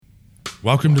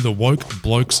Welcome to the Woke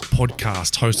Blokes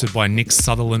podcast, hosted by Nick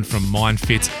Sutherland from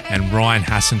MindFit and Ryan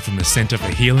Hassan from the Centre for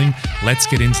Healing. Let's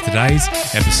get into today's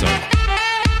episode.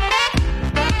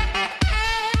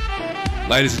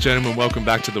 Ladies and gentlemen, welcome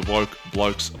back to the Woke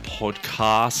Blokes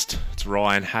podcast. It's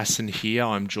Ryan Hassan here.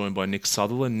 I'm joined by Nick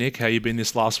Sutherland. Nick, how you been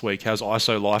this last week? How's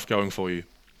ISO life going for you?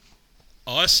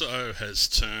 ISO has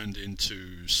turned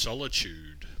into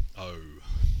solitude.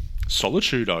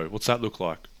 Solitude? What's that look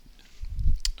like?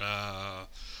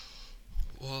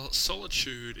 Well,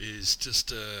 solitude is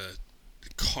just a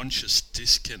conscious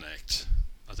disconnect,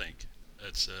 I think.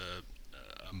 It's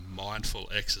a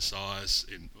mindful exercise.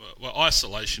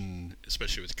 Isolation,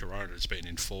 especially with Corona, has been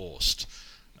enforced.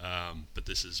 But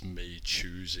this is me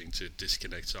choosing to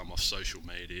disconnect, so I'm off social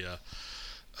media.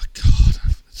 Oh, God,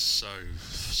 it's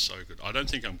so good. I don't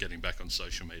think I'm getting back on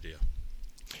social media.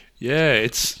 Yeah,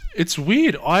 it's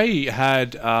weird. I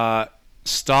had...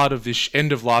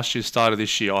 end of last year, start of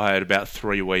this year, I had about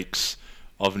 3 weeks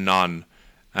of none,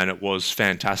 and it was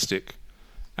fantastic.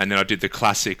 And then I did the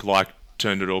classic,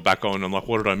 turned it all back on, and I'm like,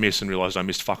 what did I miss? And realised I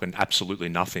missed fucking absolutely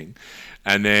nothing.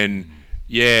 And then,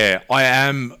 yeah, I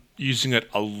am using it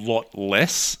a lot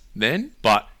less then,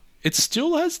 but it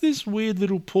still has this weird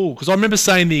little pull. Because I remember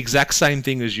saying the exact same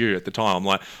thing as you at the time. I'm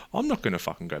like, I'm not going to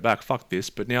fucking go back, fuck this.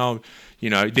 But now,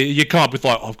 you come up with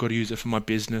I've got to use it for my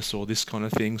business or this kind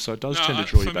of thing. So it does tend to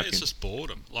draw you back in. For me, it's just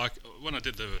boredom. Like, when I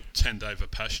did the 10-day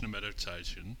Vipassana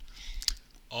meditation,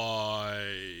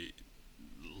 I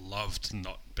loved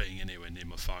not being anywhere near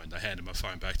my phone. They handed my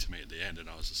phone back to me at the end, and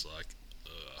I was just like,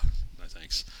 no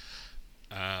thanks.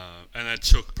 And it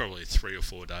took probably 3 or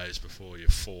 4 days before you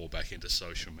fall back into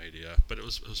social media. But it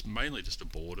was mainly just a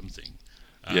boredom thing.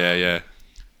 Yeah.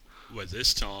 Where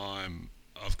this time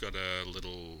I've got a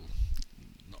little,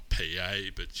 not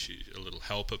PA, but a little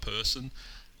helper person.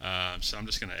 So I'm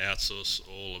just going to outsource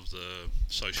all of the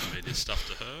social media stuff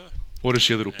to her. What is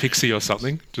she, a little pixie or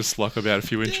something? Just like about a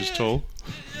few inches tall?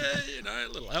 Yeah,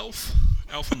 a little elf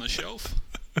on the shelf.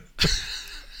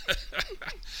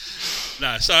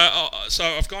 No, so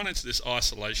I've gone into this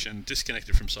isolation,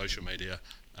 disconnected from social media,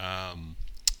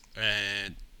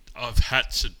 and I've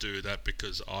had to do that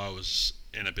because I was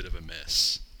in a bit of a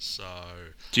mess. So,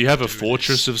 do you have a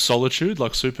fortress of solitude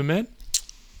like Superman?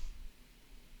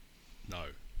 No.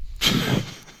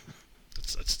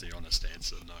 That's the honest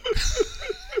answer. No.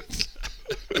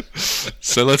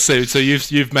 So let's see. So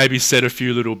you've maybe set a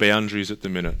few little boundaries at the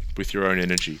minute with your own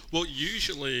energy. Well,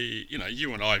 usually,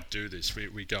 you and I do this.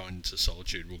 We go into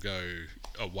solitude. We'll go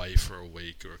away for a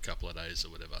week or a couple of days or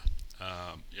whatever.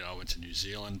 I went to New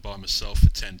Zealand by myself for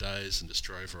 10 days and just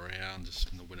drove around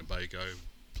just in the Winnebago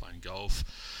playing golf.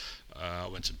 I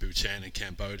went to Bhutan and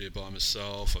Cambodia by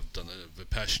myself. I've done a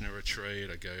Vipassana retreat.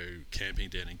 I go camping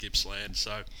down in Gippsland.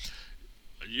 So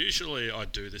usually I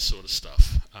do this sort of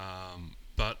stuff.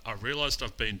 But I realised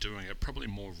I've been doing it probably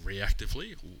more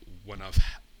reactively when I've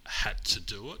had to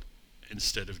do it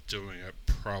instead of doing it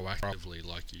proactively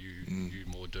like you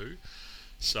more do.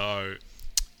 So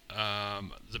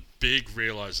the big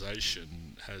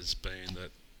realisation has been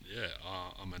that,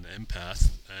 I'm an empath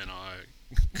and I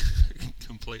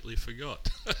completely forgot.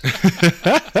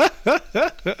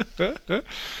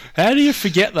 How do you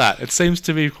forget that? It seems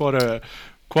to be quite a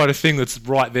thing that's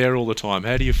right there all the time.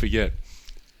 How do you forget?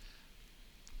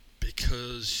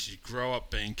 Because you grow up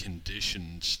being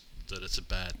conditioned that it's a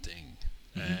bad thing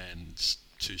and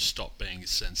to stop being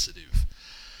sensitive.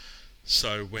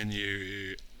 So when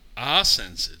you are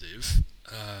sensitive,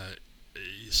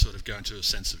 you sort of go into a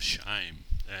sense of shame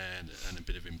and a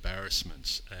bit of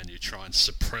embarrassment, and you try and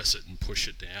suppress it and push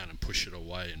it down and push it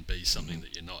away and be something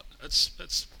that you're not.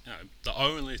 That's the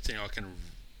only thing I can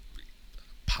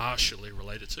partially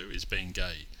relate it to is being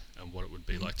gay and what it would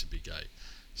be like to be gay.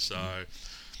 So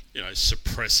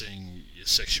suppressing your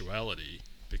sexuality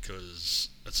because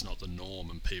it's not the norm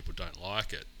and people don't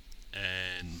like it,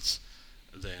 and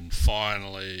then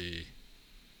finally,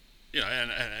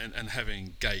 and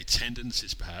having gay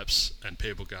tendencies perhaps, and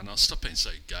people going, "Oh, stop being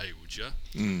so gay, would you?"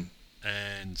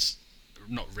 And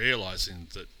not realising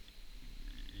that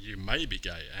you may be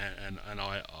gay, and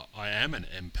I am an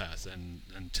empath, and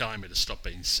telling me to stop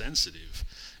being sensitive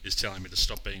is telling me to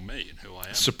stop being me and who I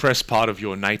am. Suppress part of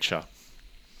your nature.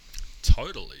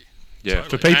 Totally. Yeah.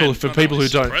 Totally. For people who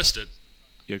don't suppressed it.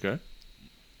 You go.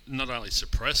 Not only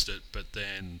suppressed it, but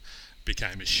then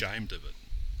became ashamed of it.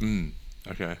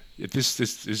 Okay. This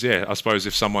is I suppose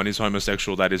if someone is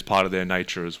homosexual, that is part of their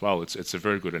nature as well. It's a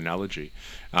very good analogy.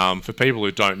 For people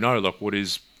who don't know, what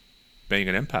is being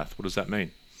an empath? What does that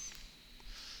mean?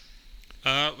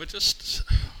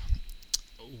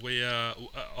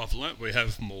 I've learnt we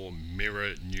have more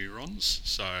mirror neurons,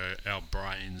 so our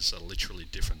brains are literally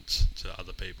different to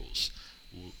other people's.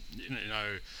 You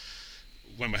know,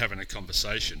 when we're having a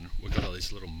conversation, we've got all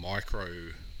these little micro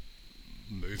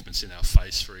movements in our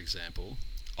face, for example.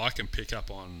 I can pick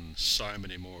up on so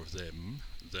many more of them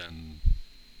than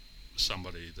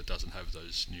somebody that doesn't have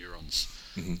those neurons.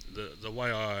 Mm-hmm. The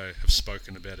way I have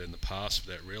spoken about it in the past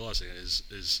without realising it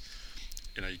is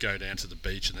you go down to the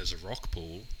beach and there's a rock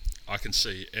pool. I can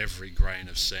see every grain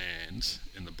of sand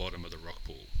in the bottom of the rock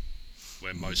pool,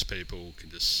 where most people can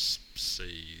just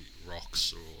see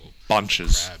rocks or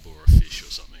bunches, a crab or a fish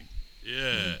or something.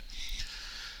 Yeah.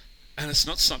 And it's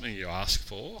not something you ask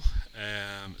for.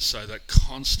 So that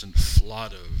constant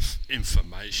flood of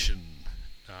information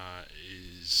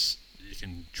is, you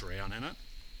can drown in it.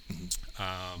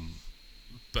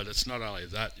 But it's not only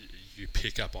that, you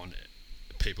pick up on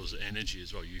people's energy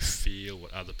as well. You feel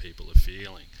what other people are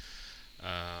feeling.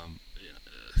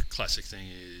 Classic thing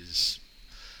is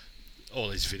all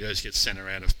these videos get sent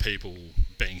around of people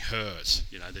being hurt.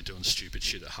 They're doing stupid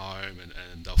shit at home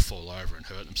and they'll fall over and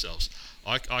hurt themselves.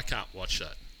 I can't watch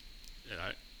that,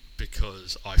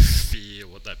 because I feel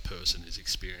what that person is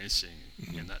experiencing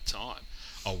in that time.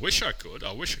 I wish I could.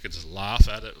 I wish I could just laugh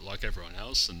at it like everyone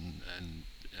else and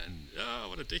oh,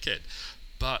 what a dickhead.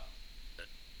 But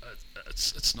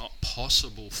it's not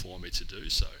possible for me to do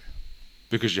so.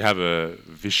 Because you have a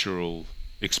visceral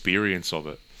experience of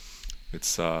it.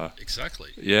 It's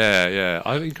exactly. Yeah.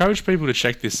 I encourage people to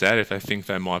check this out if they think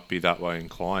they might be that way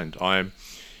inclined.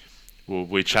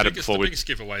 We chatted before. The biggest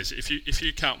giveaway is if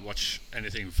you can't watch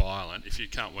anything violent, if you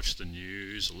can't watch the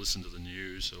news or listen to the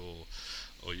news,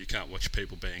 or you can't watch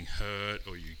people being hurt,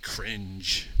 or you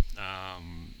cringe,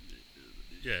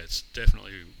 it's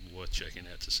definitely worth checking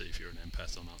out to see if you're an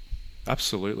empath or not.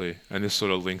 Absolutely. And this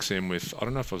sort of links in with, I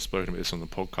don't know if I've spoken about this on the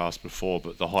podcast before,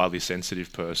 but the highly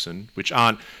sensitive person, which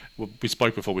we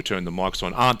spoke before we turned the mics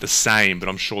on, aren't the same, but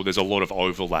I'm sure there's a lot of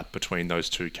overlap between those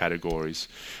two categories.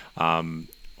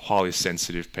 Highly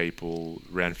sensitive people,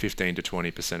 around 15 to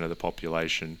 20% of the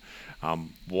population.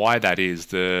 Why that is,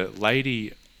 the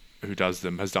lady who does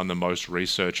them has done the most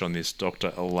research on this,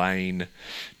 Dr. Elaine,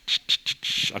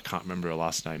 I can't remember her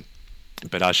last name,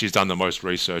 but she's done the most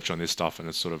research on this stuff, and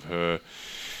it's sort of her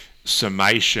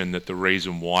summation that the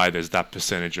reason why there's that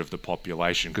percentage of the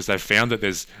population, because they've found that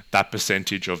there's that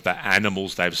percentage of the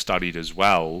animals they've studied as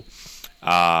well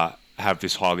have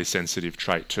this highly sensitive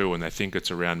trait too, and they think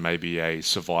it's around maybe a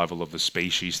survival of the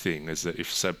species thing, is that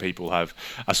if people have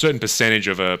a certain percentage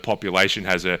of a population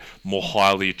has a more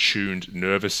highly attuned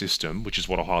nervous system, which is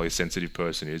what a highly sensitive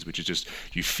person is, which is just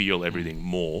you feel everything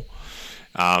more,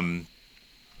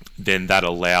 then that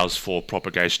allows for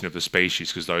propagation of the species,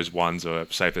 because those ones are,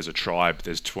 say if there's a tribe,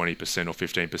 there's 20% or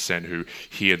 15% who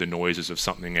hear the noises of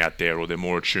something out there, or they're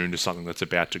more attuned to something that's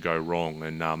about to go wrong,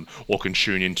 and or can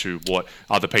tune into what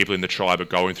other people in the tribe are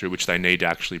going through, which they need to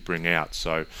actually bring out.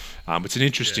 So it's an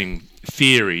interesting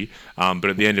theory, but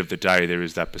at the end of the day, there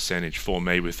is that percentage. For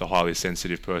me, with the highly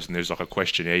sensitive person, there's like a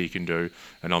questionnaire you can do,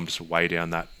 and I'm just way down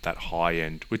that high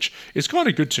end, which is kind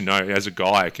of good to know. As a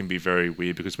guy, it can be very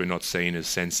weird because we're not seen as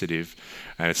sensitive,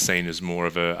 and it's seen as more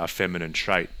of a feminine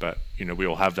trait. But we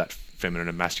all have that feminine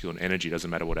and masculine energy. Doesn't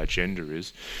matter what our gender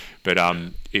is. But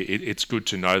it's good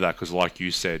to know that, because, like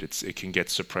you said, it can get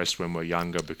suppressed when we're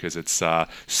younger because it's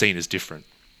seen as different.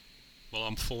 Well,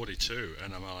 I'm 42,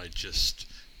 and I'm only just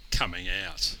coming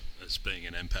out as being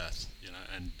an empath,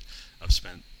 and I've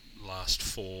spent the last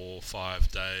 4 or 5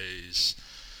 days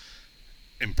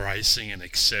embracing and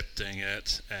accepting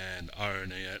it and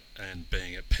owning it and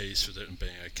being at peace with it and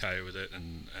being okay with it,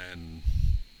 and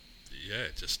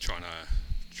just trying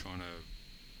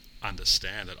to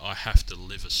understand that I have to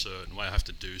live a certain way, I have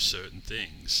to do certain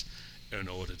things in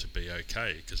order to be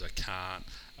okay, because I can't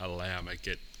allow me to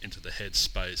get into the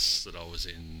headspace that I was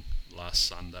in last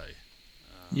Sunday.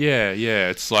 Yeah.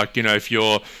 It's like, if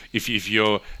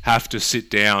you have to sit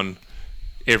down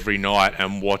every night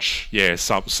and watch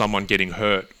someone getting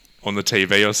hurt on the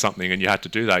TV or something, and you had to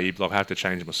do that, you'd like, I have to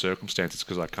change my circumstances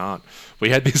because I can't.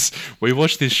 We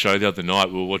watched this show the other night.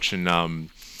 We were watching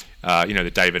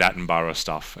the David Attenborough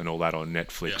stuff and all that on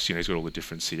Netflix. He's got all the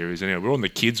different series. And we're on the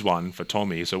kids one for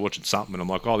Tommy, so watching something, and I'm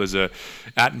like, oh, there's a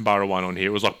Attenborough one on here.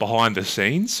 It was like behind the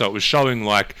scenes, so it was showing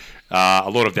like a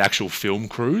lot of the actual film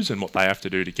crews and what they have to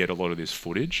do to get a lot of this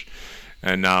footage.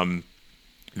 And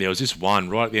there was this one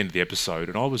right at the end of the episode,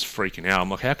 and I was freaking out. I'm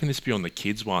like, how can this be on the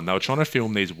kids one? They were trying to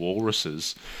film these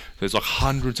walruses. There's like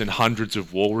hundreds and hundreds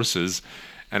of walruses,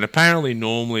 And apparently,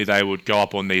 normally they would go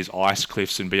up on these ice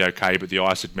cliffs and be okay, but the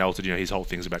ice had melted. You know, his whole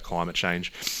thing's about climate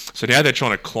change. So now they're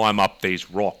trying to climb up these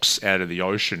rocks out of the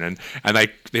ocean, and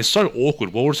they're so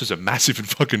awkward. Walruses are massive and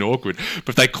fucking awkward.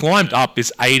 But they climbed up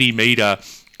this 80-meter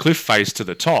cliff face to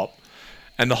the top,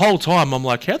 and the whole time I'm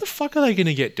like, how the fuck are they going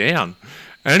to get down?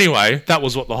 Anyway, that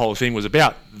was what the whole thing was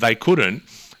about. They couldn't.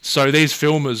 So these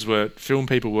film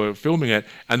people were filming it,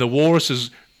 and the walruses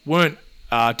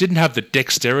didn't have the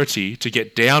dexterity to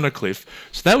get down a cliff,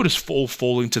 so they were just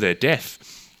falling to their death.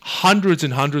 Hundreds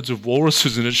and hundreds of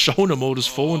walruses, and it's showing them all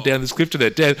just falling down this cliff to their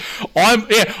death.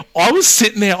 I was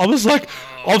sitting there, I was like,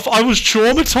 I was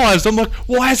traumatized. I'm like,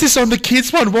 why is this on the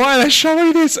kids one? Why are they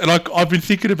showing this? And I've been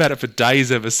thinking about it for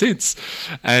days ever since.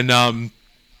 And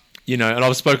you know, and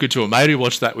I've spoken to a mate who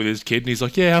watched that with his kid, and he's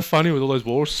like, yeah, how funny with all those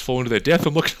walruses falling to their death.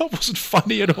 I'm like, that wasn't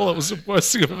funny at all. It was the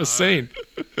worst thing I've ever seen.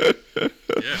 Yeah,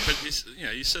 but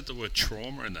you said the word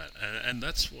trauma in that, and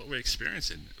that's what we're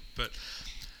experiencing. But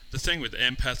the thing with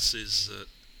empaths is that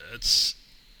it's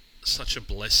such a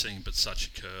blessing, but such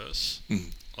a curse.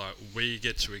 Like, we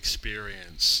get to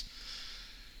experience,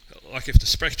 like, if the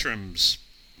spectrum's,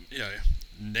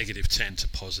 -10 to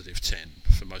 +10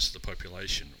 for most of the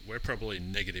population, we're probably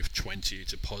 -20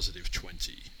 to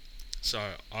 +20.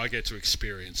 So I get to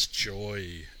experience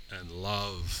joy and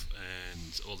love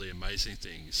and all the amazing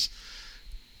things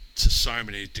to so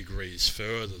many degrees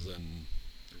further than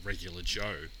regular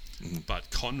Joe.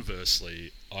 But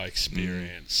conversely, I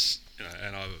experience,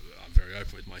 and I'm very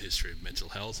open with my history of mental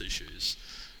health issues,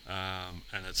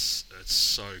 and it's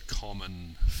so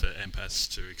common for empaths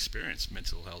to experience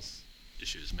mental health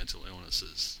issues, mental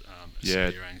illnesses,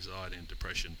 severe anxiety and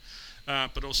depression,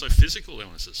 but also physical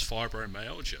illnesses.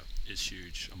 Fibromyalgia is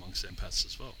huge amongst empaths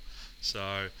as well.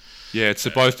 So yeah, it's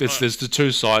there's the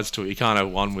two sides to it. You can't have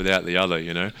one without the other,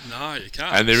 you know. No, you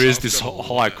can't. And there is this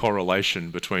high correlation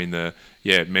between the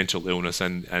mental illness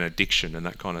and addiction and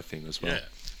that kind of thing as well. Yeah.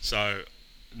 So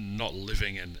not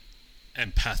living an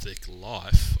empathic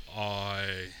life,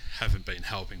 I haven't been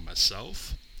helping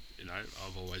myself.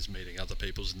 I'm always meeting other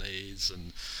people's needs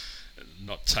and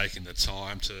not taking the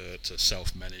time to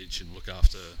self-manage and look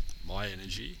after my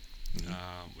energy,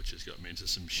 which has got me into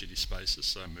some shitty spaces.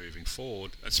 So moving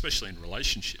forward, especially in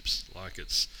relationships, like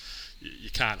you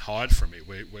can't hide from me.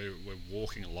 We're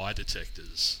walking lie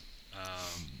detectors.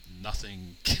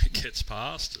 Nothing gets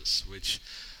past us, which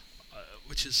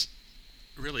is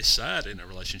really sad in a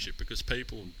relationship, because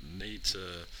people need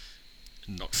to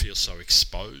not feel so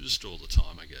exposed all the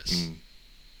time, I guess.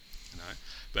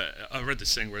 But I read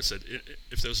this thing where it said,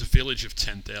 if there was a village of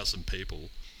 10,000 people,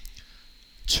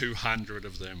 200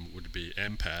 of them would be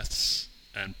empaths,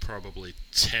 and probably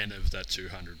 10 of that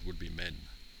 200 would be men.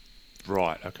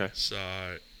 Right, okay.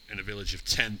 So in a village of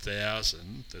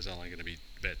 10,000, there's only going to be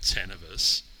about 10 of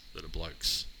us that are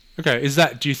blokes. Okay,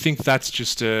 do you think that's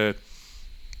just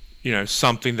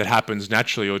something that happens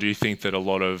naturally, or do you think that a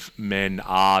lot of men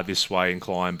are this way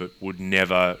inclined but would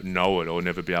never know it or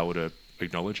never be able to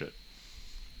acknowledge it?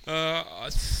 I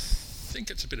think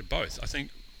it's a bit of both. I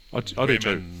think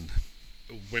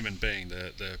women being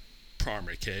the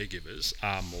primary caregivers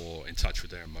are more in touch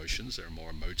with their emotions. They're more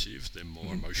emotive. They're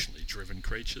more emotionally driven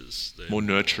creatures. They're more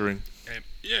nurturing.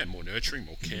 More nurturing,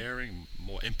 more caring,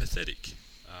 more empathetic.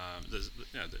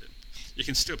 You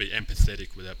can still be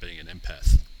empathetic without being an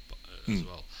empath as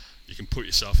well. You can put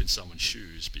yourself in someone's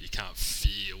shoes, but you can't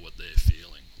feel what they're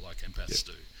feeling like empaths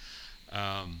do.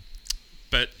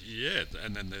 But yeah,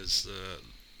 and then there's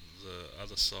the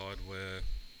other side where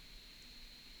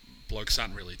blokes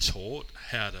aren't really taught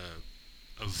how to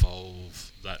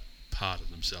evolve that part of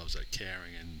themselves, that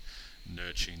caring and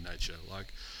nurturing nature.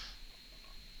 Like,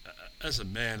 as a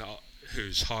man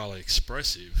who's highly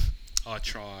expressive, I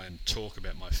try and talk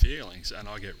about my feelings, and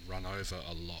I get run over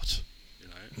a lot.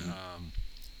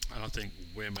 And I think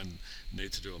women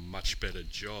need to do a much better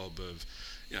job of,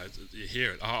 you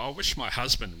hear it. I wish my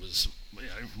husband was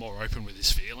more open with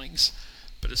his feelings,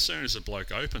 but as soon as a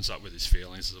bloke opens up with his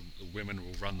feelings, the women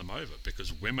will run them over,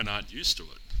 because women aren't used to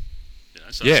it.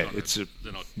 So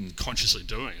they're not consciously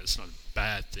doing it. It's not a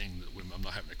bad thing that women. I'm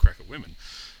not having a crack at women,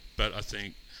 but I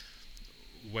think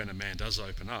when a man does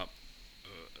open up,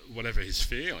 whatever he's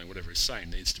feeling, whatever he's saying,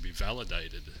 needs to be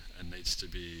validated and needs to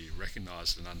be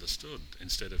recognised and understood,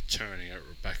 instead of turning it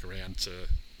back around to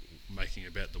making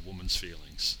about the woman's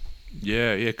feelings.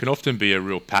 Yeah, it can often be a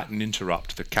real pattern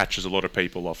interrupt that catches a lot of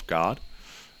people off guard.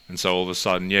 And so all of a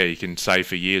sudden, you can say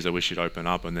for years, I wish you'd open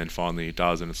up, and then finally he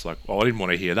does, and it's like, well, I didn't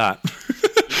want to hear that.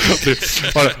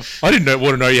 I didn't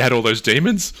want to know you had all those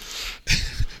demons.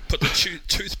 Put the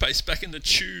toothpaste back in the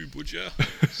tube, would you?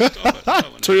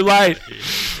 Stop it. Too late.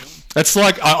 It's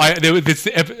like there was this.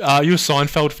 Are you a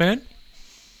Seinfeld fan?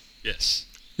 Yes.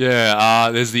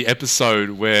 Yeah. There's the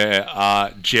episode where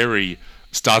Jerry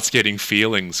starts getting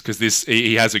feelings because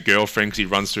he has a girlfriend because he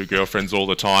runs through girlfriends all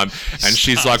the time, and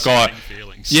she's like, "Oh,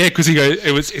 feelings. yeah," because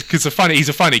he's a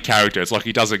funny character. It's like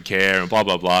he doesn't care and blah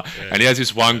blah blah, and he has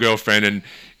this one girlfriend, and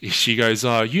she goes,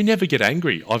 "Oh, you never get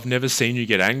angry. I've never seen you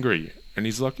get angry." And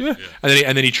he's like, yeah.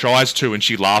 And then he tries to, and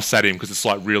she laughs at him because it's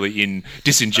like really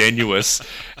disingenuous.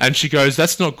 And she goes,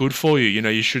 "That's not good for you. You know,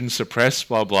 you shouldn't suppress,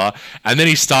 blah, blah." And then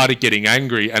he started getting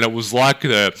angry, and it was like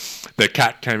the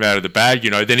cat came out of the bag, you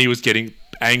know. Then he was getting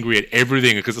angry at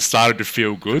everything because it started to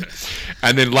feel good.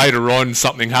 And then later on,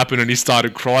 something happened, and he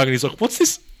started crying, and he's like, "What's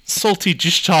this salty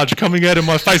discharge coming out of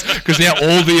my face?" Because now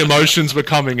all the emotions were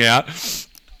coming out.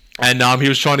 And he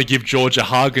was trying to give George a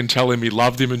hug and tell him he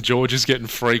loved him, and George is getting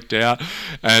freaked out.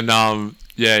 And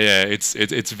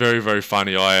it's very, very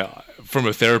funny. From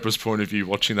a therapist point of view,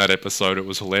 watching that episode, it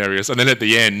was hilarious. And then at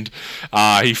the end,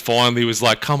 he finally was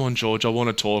like, "Come on, George, I want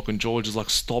to talk." And George is like,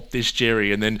 "Stop this,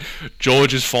 Jerry." And then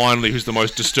George is finally, who's the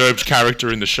most disturbed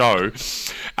character in the show.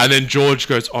 And then George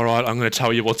goes, "All right, I'm going to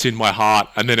tell you what's in my heart."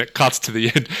 And then it cuts to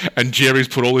the end, and Jerry's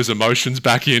put all his emotions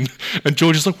back in. And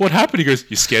George is like, "What happened?" He goes,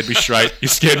 "You scared me straight. You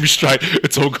scared me straight.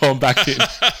 It's all gone back in."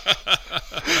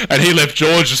 And he left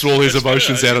George just all his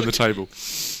emotions out on the table.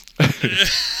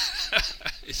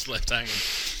 He's left hanging.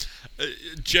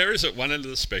 Jerry's at one end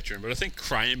of the spectrum, but I think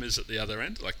Kramer's at the other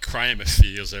end. Like, Kramer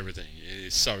feels everything.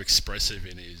 He's so expressive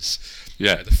in his,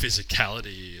 the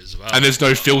physicality as well. And there's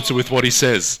no filter with what he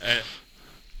says.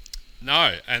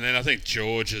 No, and then I think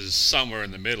George is somewhere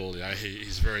in the middle. You know,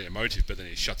 he's very emotive, but then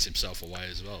he shuts himself away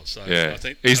as well. So yeah, I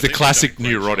think he's the classic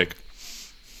neurotic.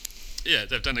 Yeah,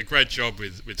 they've done a great job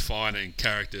with finding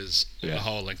characters the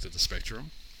whole length of the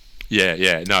spectrum.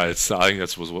 Yeah. No, I think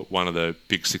that was one of the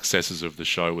big successes of the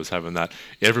show, was having that.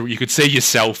 You could see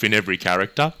yourself in every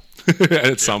character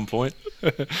at some point.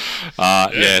 So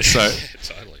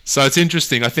totally. So it's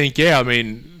interesting. I think, I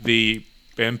mean, the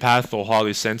empath or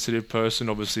highly sensitive person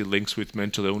obviously links with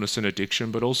mental illness and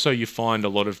addiction, but also you find a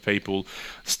lot of people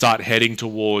start heading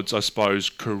towards, I suppose,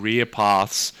 career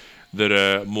paths that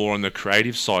are more on the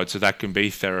creative side. So that can be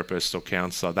therapist or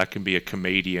counselor, that can be a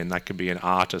comedian, that can be an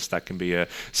artist, that can be a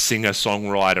singer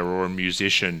songwriter or a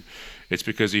musician. It's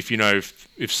because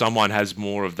if someone has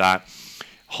more of that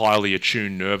highly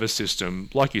attuned nervous system,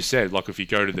 like you said, like if you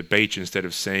go to the beach, instead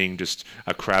of seeing just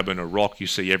a crab and a rock, you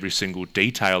see every single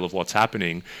detail of what's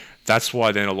happening. That's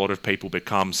why then a lot of people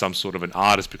become some sort of an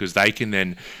artist, because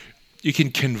you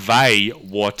can convey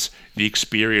what the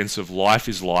experience of life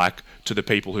is like to the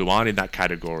people who aren't in that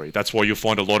category. That's why you'll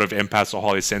find a lot of empaths or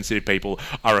highly sensitive people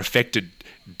are affected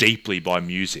deeply by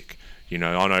music. I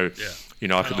know.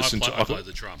 Yeah. I could listen to. I play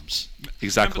the drums.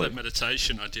 Exactly. Remember that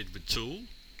meditation I did with Tool?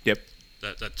 Yep.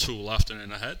 That Tool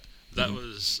afternoon I had. That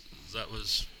was.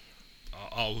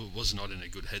 I was not in a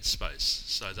good headspace.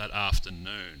 So that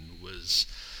afternoon was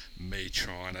me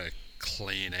trying to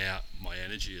clean out my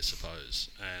energy, I suppose,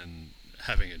 and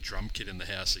having a drum kit in the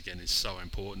house again is so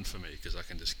important for me, because I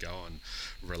can just go and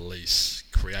release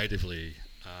creatively.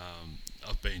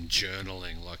 I've been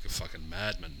journaling like a fucking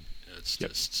madman. It's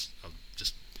I'm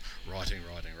just writing.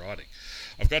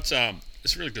 I've got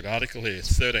this really good article here,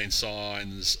 13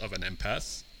 signs of an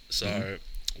empath. So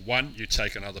 1, you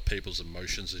take on other people's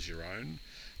emotions as your own.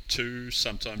 2,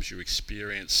 sometimes you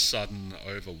experience sudden,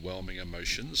 overwhelming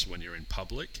emotions when you're in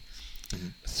public.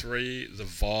 3, the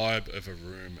vibe of a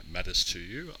room matters to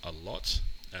you a lot,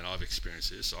 and I've experienced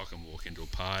this. I can walk into a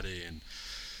party and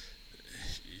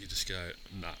you just go,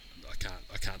 "No,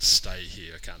 I can't stay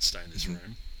here. I can't stay in this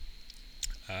room."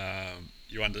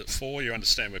 4, you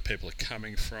understand where people are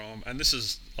coming from, and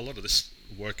a lot of this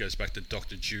work goes back to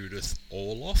Dr. Judith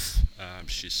Orloff.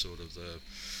 She's sort of the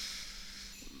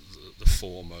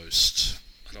foremost.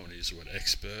 I don't want to use the word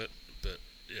expert, but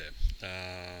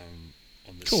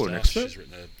on this stuff. Expert? She's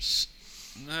written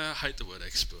I hate the word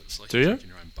expert. It's like drinking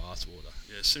your own bathwater.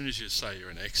 Yeah, as soon as you say you're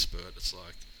an expert, it's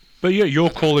like. But you're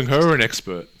calling her an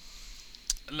expert.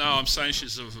 No, I'm saying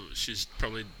she's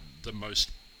probably the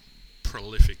most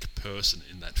prolific person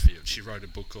in that field. She wrote a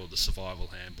book called The Survival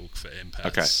Handbook for Empaths.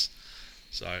 Okay.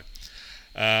 So,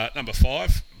 number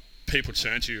 5, people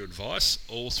turn to your advice.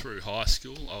 All through high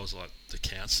school, I was like the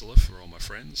counsellor for all my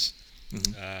friends.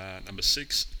 Number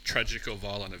 6, tragic or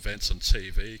violent events on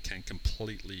TV can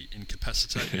completely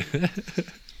incapacitate you.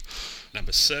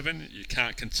 Number 7, you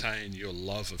can't contain your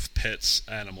love of pets,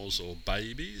 animals, or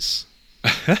babies.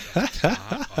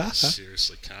 I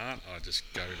seriously can't. I just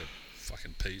go to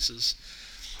fucking pieces.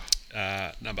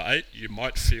 Number 8, you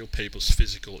might feel people's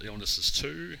physical illnesses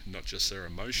too, not just their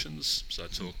emotions. So I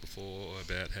talked before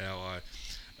about how I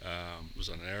was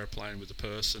on an aeroplane with a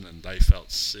person and they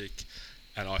felt sick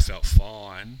and I felt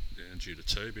fine due to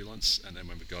turbulence, and then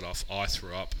when we got off I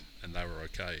threw up and they were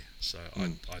okay. So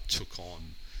I took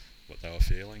on what they were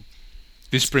feeling.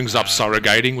 This brings up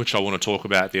surrogating, which I want to talk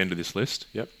about at the end of this list.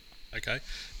 Yep. Okay.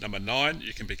 Number 9,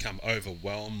 you can become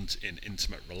overwhelmed in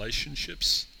intimate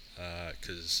relationships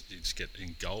because you just get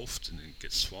engulfed and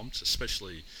get swamped,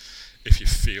 especially if you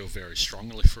feel very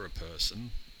strongly for a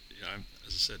person. You know,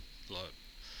 as I said, like,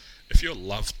 if you're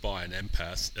loved by an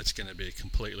empath, it's going to be a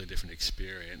completely different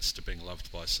experience to being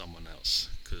loved by someone else,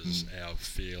 because our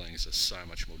feelings are so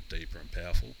much more deeper and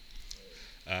powerful.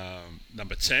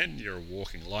 Number 10, you're a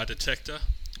walking lie detector.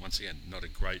 Once again, not a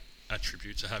great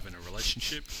attribute to have in a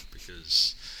relationship,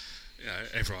 because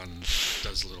everyone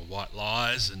does little white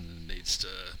lies and needs to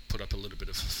put up a little bit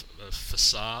of a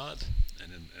facade,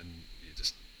 and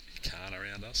you can't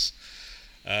around us.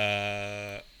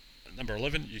 Number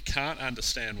 11, you can't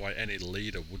understand why any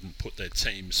leader wouldn't put their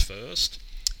teams first.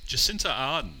 Jacinda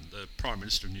Ardern, the Prime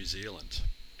Minister of New Zealand,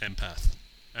 empath,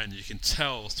 and you can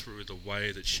tell through the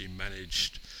way that she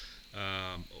managed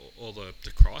all the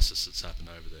crisis that's happened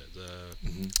over there.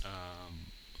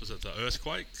 Was it the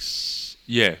earthquakes?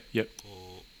 Yeah. Yep.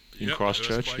 In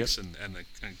Christchurch. Yep.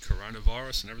 And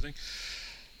coronavirus and everything.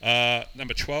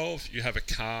 Number 12, you have a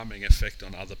calming effect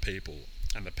on other people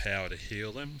and the power to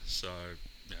heal them. So,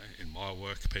 in my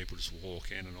work, people just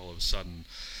walk in and all of a sudden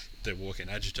they're walking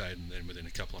agitated, and then within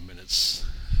a couple of minutes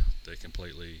they're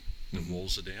completely, the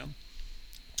walls are down.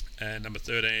 And number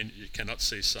 13, you cannot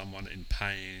see someone in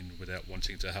pain without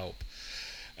wanting to help.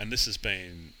 And this has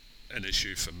been an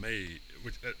issue for me.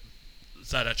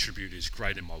 That attribute is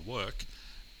great in my work,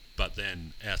 but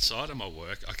then outside of my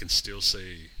work, I can still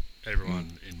see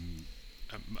everyone in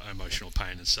emotional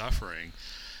pain and suffering,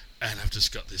 and I've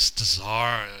just got this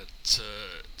desire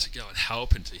to go and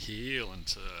help and to heal and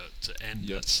to end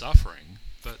that suffering,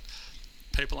 but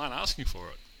people aren't asking for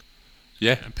it.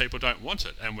 Yeah. And people don't want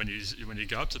it. And when you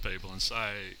go up to people and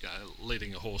say,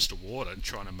 leading a horse to water and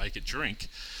trying to make it drink,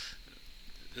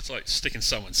 it's like sticking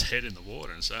someone's head in the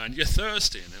water and saying, "You're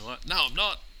thirsty," and they're like, "No, I'm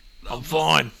not. No, I'm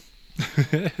fine."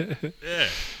 Yeah,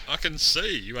 I can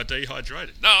see you are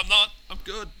dehydrated. No, I'm not. I'm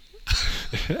good.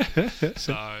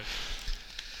 So,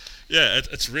 yeah,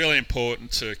 it's really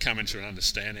important to come into an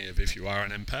understanding of if you are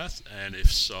an empath, and if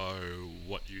so,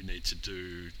 what you need to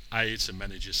do, A, to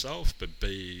manage yourself, but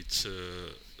B, to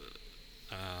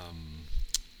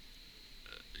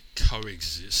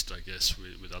coexist, I guess,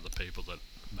 with other people that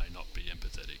may not be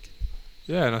empathetic.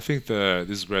 Yeah, and I think this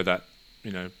is where that,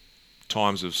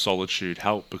 times of solitude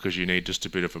help, because you need just a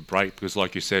bit of a break, because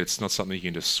like you said, it's not something you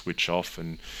can just switch off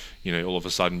and all of a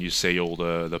sudden you see all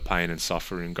the pain and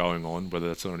suffering going on, whether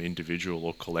that's on an individual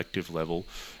or collective level,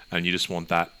 and you just want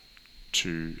that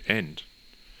to end,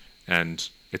 and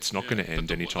it's not going to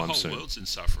end anytime soon. The whole world's in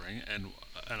suffering, and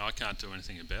I can't do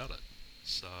anything about it.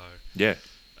 So yeah,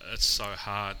 it's so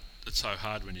hard. It's so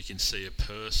hard when you can see a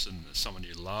person, someone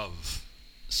you love,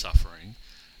 suffering,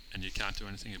 and you can't do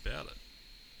anything about it.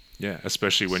 Yeah,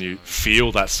 especially when you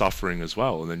feel that suffering as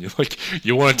well, and then you're like,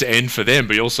 you want it to end for them,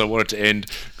 but you also want it to end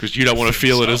because you don't want to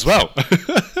feel it as well.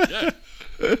 Yeah.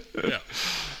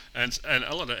 And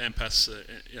a lot of empaths,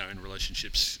 in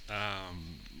relationships,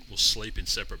 will sleep in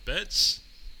separate beds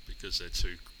because they're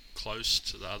too close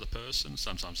to the other person.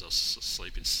 Sometimes they'll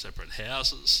sleep in separate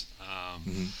houses.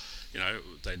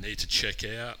 They need to check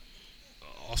out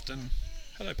often.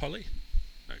 Hello, Polly.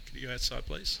 No, can you go outside,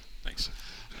 please? Thanks.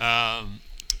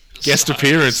 Guest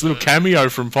appearance, little cameo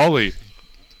from Polly.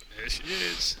 There she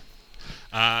is.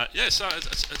 So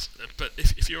it's but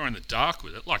if you're in the dark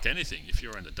with it, like anything, if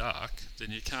you're in the dark,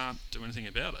 then you can't do anything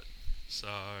about it. So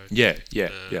yeah. You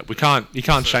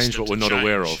can't change what we're not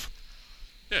aware of.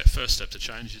 Yeah, first step to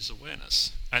change is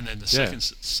awareness, and then the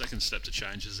second step to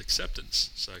change is acceptance.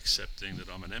 So accepting that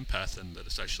I'm an empath and that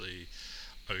it's actually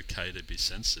okay to be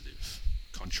sensitive,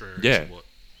 contrary to what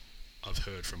I've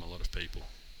heard from a lot of people.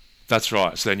 That's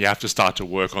right. So then you have to start to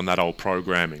work on that old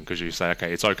programming, because you say,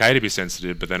 okay, it's okay to be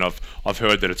sensitive, but then I've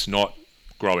heard that it's not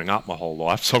growing up my whole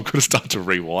life, so I've got to start to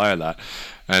rewire that.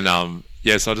 And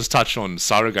so I just touched on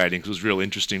surrogating, because it was real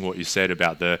interesting what you said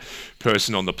about the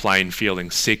person on the plane feeling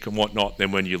sick and whatnot.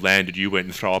 Then when you landed, you went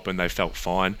and threw up and they felt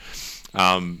fine.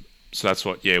 So that's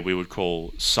what, yeah, we would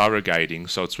call surrogating.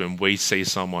 So it's when we see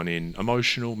someone in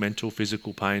emotional, mental,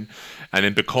 physical pain, and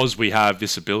then because we have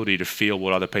this ability to feel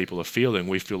what other people are feeling,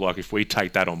 we feel like if we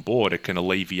take that on board, it can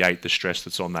alleviate the stress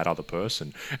that's on that other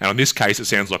person. And in this case, it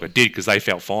sounds like it did because they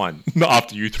felt fine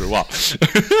after you threw up.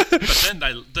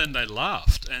 But then they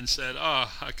laughed and said,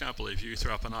 "Oh, I can't believe you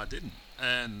threw up and I didn't."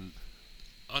 And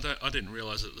I didn't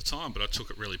realise it at the time, but I took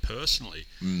it really personally.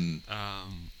 And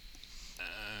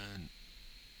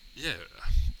yeah,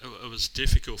 it was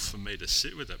difficult for me to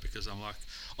sit with that because I'm like,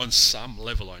 on some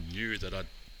level, I knew that I'd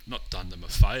not done them a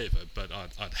favour, but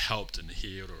I'd helped and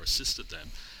healed or assisted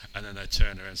them, and then they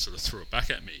turned around and sort of threw it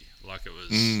back at me like it was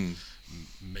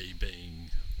me being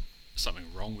something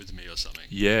wrong with me or something.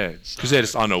 Yeah, because they're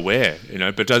just unaware, you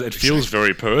know. But it feels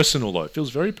very personal, though. It feels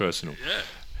very personal. Yeah.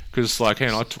 Because it's like, hey,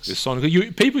 I took this on.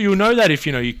 You'll know that if,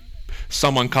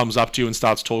 someone comes up to you and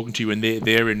starts talking to you and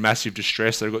they're in massive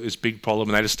distress, they've got this big problem,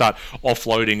 and they just start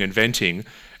offloading and venting,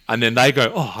 and then they go,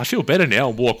 oh, I feel better now,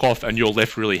 and walk off, and you're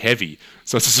left really heavy.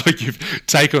 So it's just like you've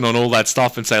taken on all that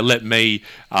stuff and say, let me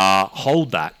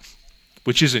hold that,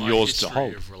 which isn't yours to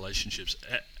hold. Of relationships,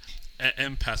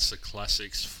 empaths are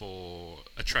classics for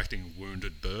attracting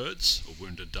wounded birds or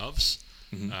wounded doves,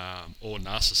 or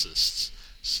narcissists.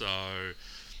 So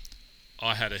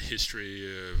I had a history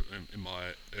in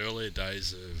my earlier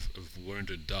days of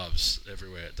wounded doves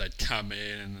everywhere. They'd come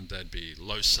in and they'd be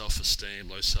low self-esteem,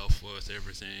 low self-worth,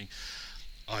 everything.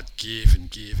 I'd give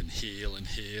and heal,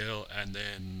 and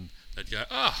then they'd go,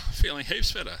 feeling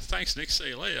heaps better. Thanks, Nick, see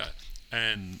you later.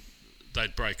 And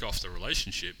they'd break off the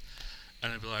relationship,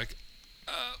 and they'd be like,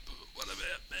 what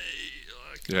about me?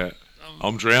 Like, yeah,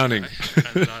 I'm drowning.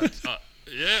 And I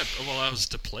was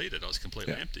depleted. I was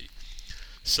completely empty.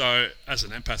 So, as an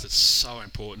empath, it's so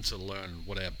important to learn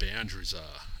what our boundaries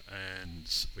are, and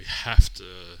we have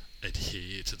to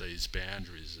adhere to these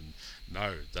boundaries. And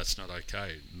no, that's not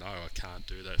okay. No, I can't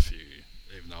do that for you,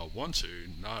 even though I want to.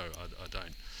 No, I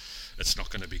don't. It's not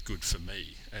going to be good for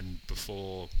me. And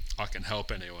before I can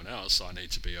help anyone else, I need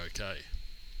to be okay.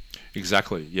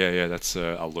 Exactly. Yeah. That's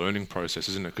a learning process,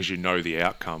 isn't it? Because you know the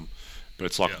outcome, but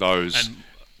it's like those.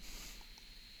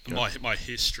 And my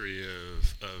history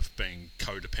of being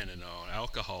codependent on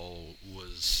alcohol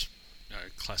was a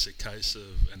classic case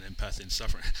of an empath in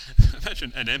suffering.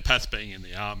 Imagine an empath being in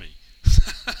the army.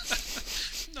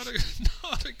 not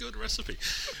a good recipe.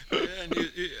 And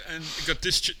you got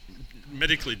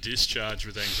medically discharged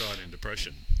with anxiety and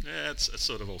depression. Yeah, it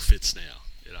sort of all fits now.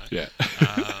 Yeah.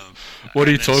 What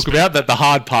do you talk about? That the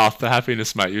hard path to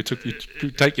happiness, mate. You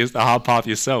take the hard path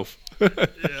yourself. Yeah,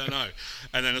 I know.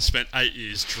 And then I spent 8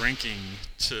 years drinking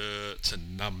to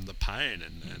numb the pain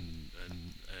and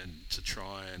to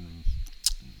try and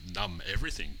numb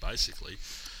everything, basically.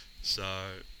 So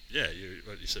yeah,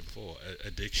 what you said before,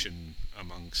 addiction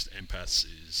amongst empaths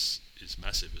is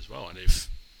massive as well. And if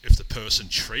the person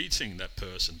treating that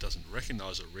person doesn't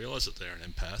recognise or realise that they're an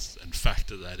empath and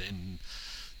factor that in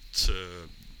to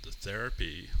the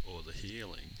therapy or the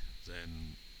healing,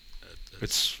 then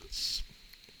it's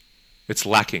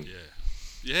lacking.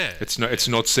 Yeah. It's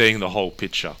not seeing the whole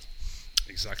picture.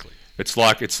 Exactly. It's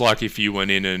like if you went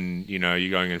in and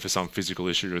you're going in for some physical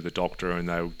issue to the doctor and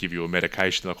they'll give you a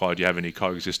medication. They're like, oh, do you have any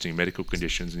coexisting medical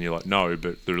conditions? And you're like, no,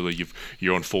 but literally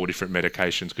you're on 4 different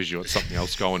medications because you've got something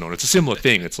else going on. It's a similar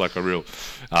thing. It's like a real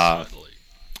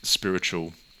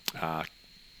spiritual. I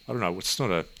don't know. It's not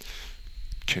a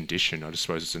condition. I just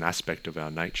suppose it's an aspect of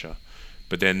our nature.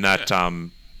 But then that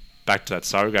back to that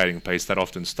surrogating piece, that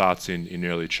often starts in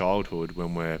early childhood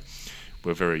when we're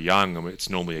very young, and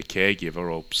it's normally a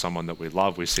caregiver or someone that we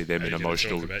love. We see them in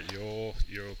emotional. Talk about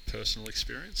your personal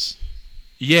experience.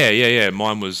 Yeah.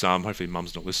 Mine was hopefully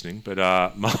Mum's not listening, but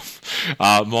a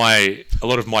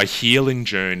lot of my healing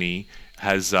journey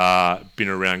has been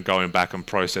around going back and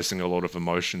processing a lot of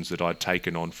emotions that I'd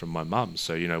taken on from my mum.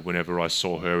 So, whenever I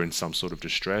saw her in some sort of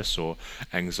distress or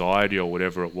anxiety or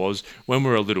whatever it was, when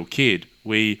we're a little kid,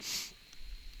 we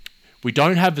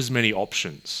don't have as many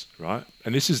options, right?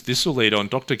 And this will lead on.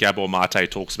 Dr. Gabor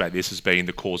Mate talks about this as being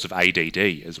the cause of ADD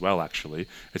as well, actually.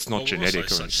 It's not genetic. We're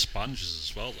also such sponges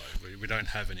as well, though. We don't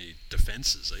have any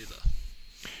defences either.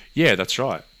 Yeah, that's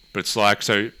right. But it's like,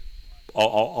 so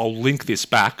I'll link this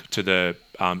back to the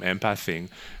empath thing,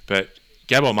 but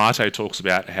Gabor Mate talks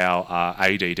about how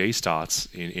ADD starts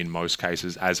in most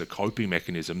cases as a coping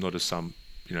mechanism, not as some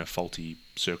faulty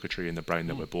circuitry in the brain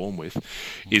that we're born with.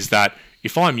 Is that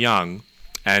if I'm young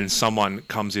and someone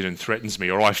comes in and threatens me,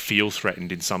 or I feel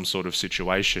threatened in some sort of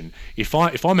situation, if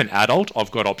I'm an adult,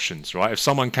 I've got options, right? If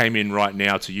someone came in right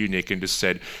now to you, Nick, and just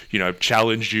said,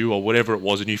 challenged you or whatever it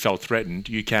was, and you felt threatened,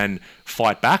 you can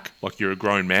fight back. Like, you're a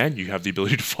grown man, you have the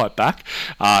ability to fight back.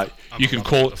 You can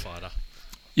call.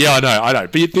 Yeah, I know.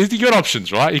 But you got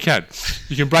options, right? You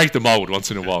can break the mold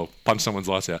once in a while, punch someone's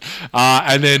lights out,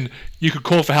 and then you could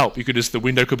call for help. The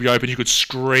window could be open. You could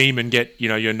scream and get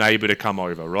your neighbour to come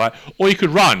over, right? Or you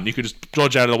could run. You could just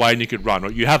dodge out of the way and you could run.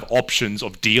 Right? You have options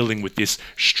of dealing with this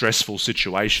stressful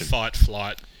situation. Fight,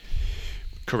 flight.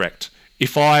 Correct.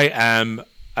 If I am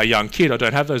a young kid, I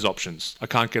don't have those options. I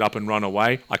can't get up and run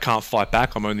away. I can't fight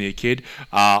back. I'm only a kid.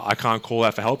 I can't call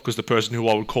out for help because the person who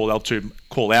I would call out to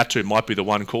might be the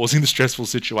one causing the stressful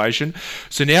situation.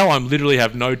 So now I literally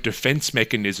have no defense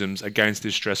mechanisms against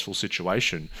this stressful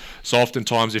situation. So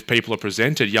oftentimes, if people are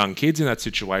presented, young kids in that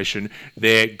situation,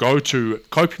 their go-to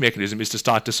coping mechanism is to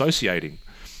start dissociating.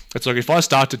 It's like, if I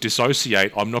start to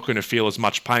dissociate, I'm not going to feel as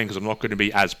much pain because I'm not going to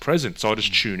be as present. So I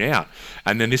just tune out.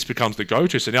 And then this becomes the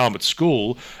go-to. So now I'm at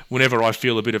school. Whenever I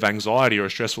feel a bit of anxiety or a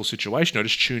stressful situation, I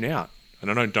just tune out.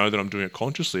 And I don't know that I'm doing it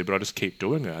consciously, but I just keep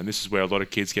doing it. And this is where a lot of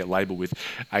kids get labelled with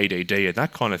ADD and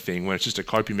that kind of thing, where it's just a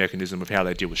coping mechanism of how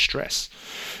they deal with stress.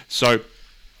 So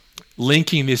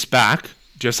linking this back,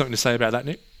 do you have something to say about that,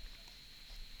 Nick?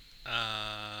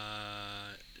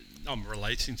 I'm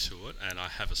relating to it, and I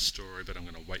have a story, but I'm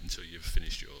going to wait until you've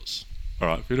finished yours. All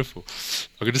right, beautiful.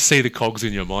 I can just see the cogs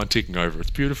in your mind ticking over. It's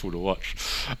beautiful to watch.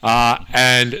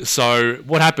 And so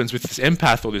what happens with this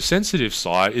empath or this sensitive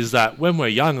side is that when we're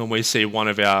young and we see one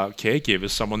of our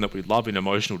caregivers, someone that we love, in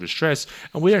emotional distress,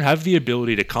 and we don't have the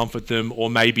ability to comfort them or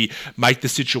maybe make the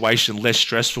situation less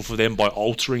stressful for them by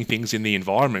altering things in the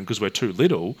environment because we're too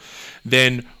little,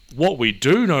 then what we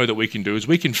do know that we can do is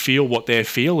we can feel what they're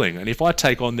feeling. And if I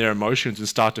take on their emotions and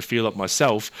start to feel it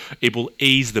myself, it will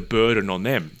ease the burden on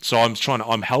them. So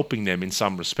I'm helping them in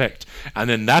some respect. And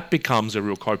then that becomes a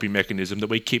real coping mechanism that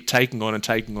we keep taking on and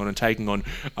taking on and taking on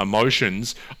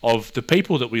emotions of the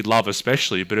people that we love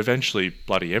especially, but eventually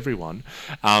bloody everyone.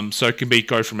 So it can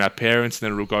go from our parents, and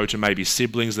then it'll go to maybe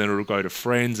siblings, and then it'll go to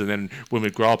friends, and then when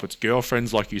we grow up, it's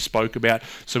girlfriends like you spoke about.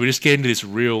 So we just get into this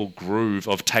real groove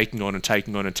of taking on and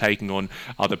taking on and taking on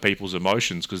other people's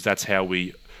emotions, because that's how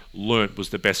we learnt was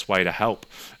the best way to help.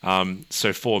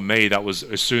 So for me, that was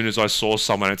as soon as I saw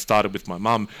someone, it started with my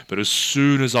mum, but as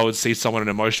soon as I would see someone in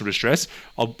emotional distress,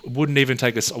 I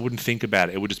wouldn't think about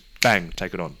it. It would just bang,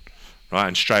 take it on. Right?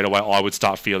 And straight away I would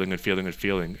start feeling and feeling and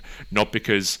feeling, not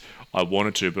because I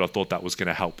wanted to, but I thought that was going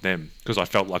to help them, because I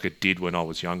felt like it did when I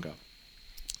was younger.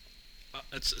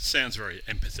 It sounds very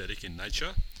empathetic in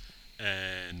nature,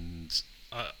 and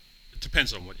it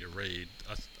depends on what you read.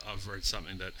 I've read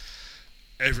something that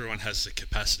everyone has the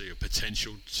capacity or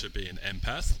potential to be an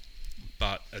empath,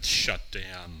 but it's shut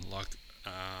down. Like,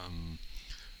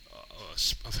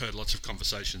 I've heard lots of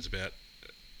conversations about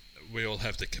we all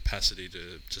have the capacity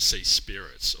to see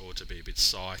spirits or to be a bit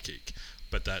psychic,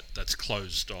 but that's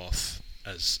closed off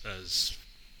as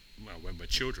well when we're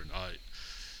children. I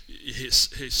hear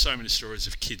so many stories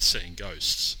of kids seeing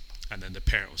ghosts, and then the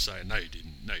parent will say, no you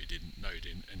didn't,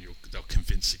 and they'll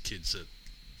convince the kids that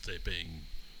they're being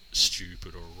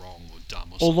stupid or wrong or dumb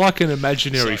or something. Or like an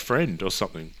imaginary friend or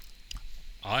something.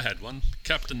 I had one,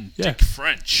 Captain Dick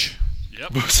French.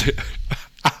 Yep. Was it?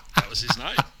 That was his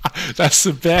name. That's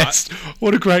the best.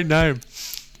 What a great name.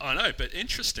 I know, but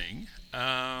interesting.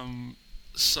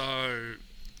 So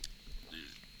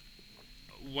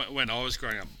when I was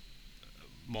growing up,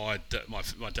 my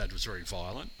dad was very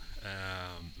violent,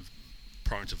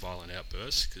 prone to violent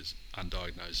outbursts because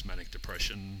undiagnosed manic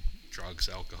depression, drugs,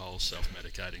 alcohol,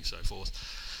 self-medicating, so forth.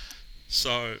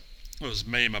 So it was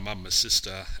me, my mum, my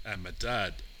sister, and my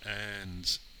dad,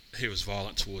 and he was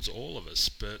violent towards all of us.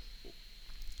 But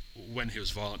when he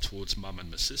was violent towards mum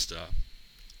and my sister,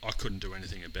 I couldn't do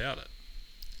anything about it,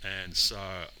 and so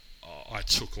I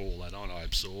took all that on. I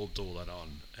absorbed all that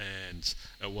on, and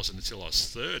it wasn't until I was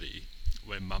 30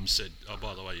 when mum said, "Oh,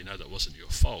 by the way, that wasn't your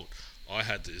fault." I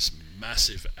had this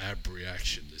massive ab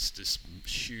reaction, this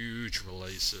huge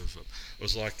release of. It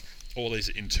was like all these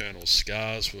internal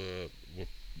scars were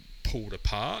pulled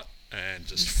apart and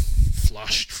just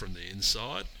flushed from the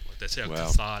inside. Like, that's how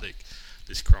cathartic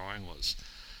this crying was,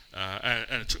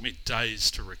 and it took me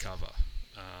days to recover.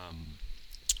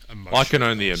 I can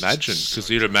only imagine, because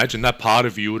you'd imagine that part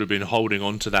of you would have been holding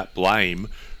on to that blame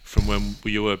from when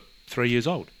you were 3 years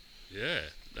old. Yeah,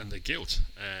 and the guilt,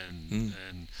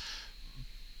 and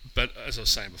but as I was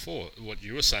saying before, what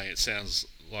you were saying, it sounds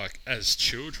like as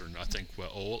children, I think we're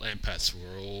all empaths,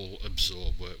 we're all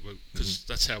absorbed, because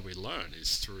that's how we learn,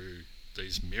 is through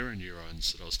these mirror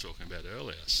neurons that I was talking about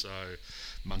earlier. So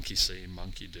monkey see,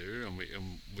 monkey do,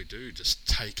 and we do just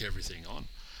take everything on.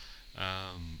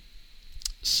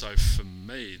 So for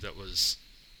me, that was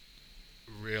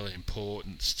really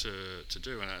important to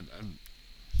do, and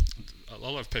a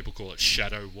lot of people call it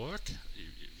shadow work.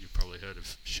 You've probably heard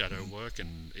of shadow work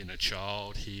and inner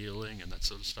child healing and that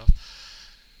sort of stuff.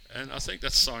 And I think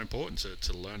that's so important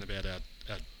to learn about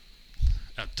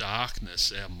our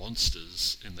darkness, our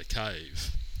monsters in the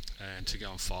cave, and to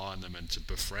go and find them and to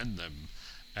befriend them,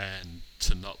 and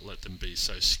to not let them be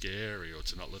so scary or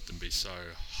to not let them be so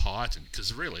heightened,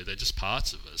 because really they're just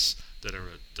parts of us that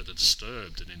are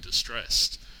disturbed and in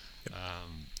distress. Yep.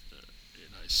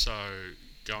 So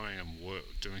going and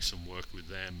doing some work with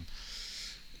them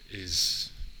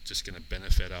is just going to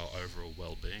benefit our overall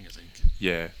well-being, I think.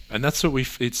 Yeah, and that's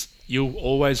what you'll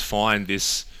always find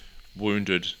this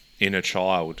wounded inner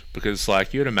child, because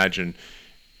like you'd imagine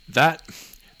that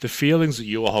the feelings that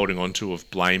you are holding on to of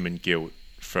blame and guilt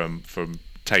from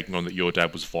taking on that your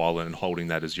dad was violent and holding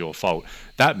that as your fault,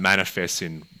 that manifests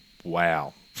in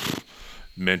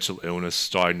mental illness,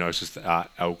 diagnosis,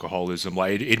 alcoholism.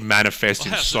 Like it manifests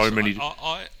in so many.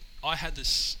 I had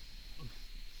this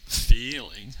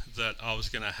feeling that I was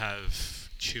going to have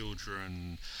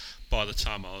children by the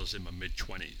time I was in my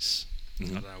mid-20s.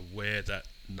 Mm-hmm. I don't know where that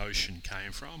notion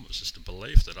came from. It was just a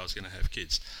belief that I was going to have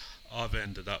kids. I've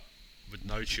ended up with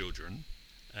no children,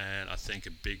 and I think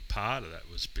a big part of that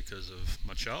was because of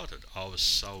my childhood. I was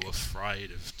so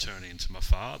afraid of turning into my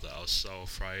father. I was so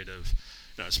afraid of,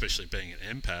 especially being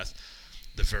an empath,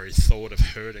 the very thought of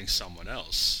hurting someone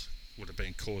else would have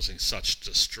been causing such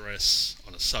distress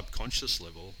on a subconscious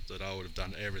level that I would have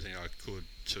done everything I could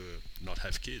to not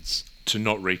have kids. To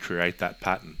not recreate that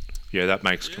pattern. Yeah, that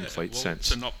makes complete sense.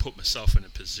 To not put myself in a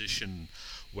position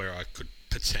where I could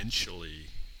potentially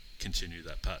continue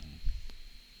that pattern.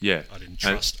 Yeah. I didn't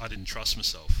trust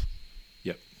myself.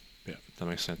 Yep. Yeah, that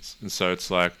makes sense. And so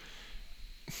it's like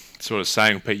sort of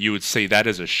saying, Pete, you would see that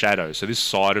as a shadow. So this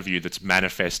side of you that's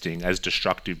manifesting as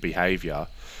destructive behavior,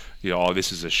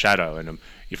 this is a shadow, and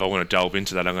if I want to delve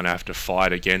into that, I'm going to have to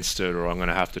fight against it, or I'm going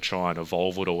to have to try and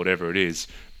evolve it, or whatever it is.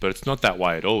 But it's not that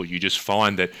way at all. You just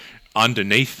find that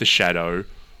underneath the shadow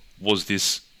was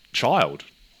this child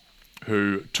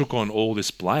who took on all this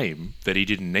blame that he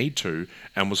didn't need to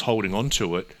and was holding on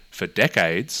to it for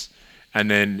decades.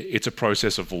 And then it's a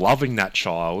process of loving that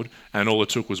child, and all it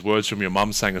took was words from your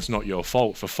mum saying it's not your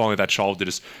fault for finally that child to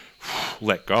just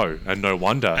let go. And no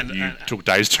wonder you took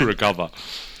days to recover.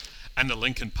 And the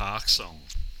Linkin Park song,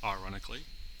 ironically.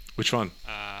 Which one?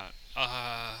 I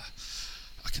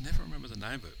can never remember the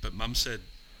name of it, but Mum said,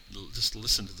 just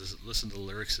listen to the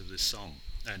lyrics of this song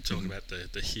and talk about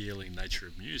the healing nature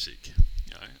of music.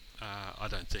 I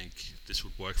don't think this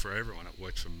would work for everyone. It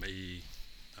worked for me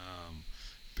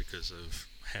because of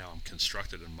how I'm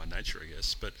constructed and my nature, I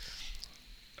guess. But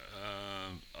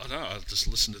I don't know. I just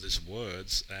listened to these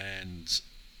words and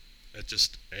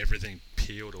everything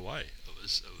peeled away.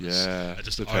 It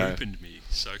just opened me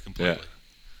so completely. Yeah.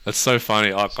 That's so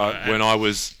funny. When I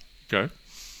was... Go.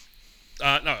 No,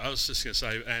 I was just going to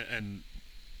say, and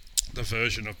the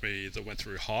version of me that went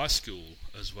through high school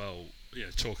as well,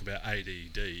 talk about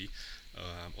ADD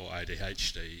or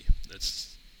ADHD.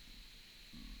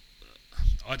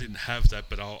 I didn't have that,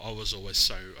 but I was always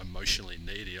so emotionally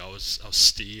needy. I was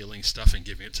stealing stuff and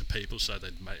giving it to people so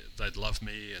they'd love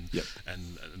me and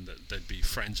they'd be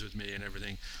friends with me and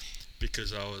everything,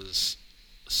 because I was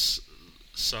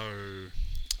so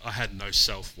I had no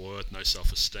self-worth, no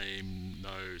self-esteem,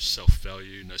 no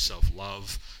self-value, no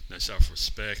self-love, no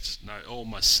self-respect. All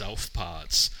my self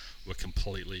parts were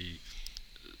completely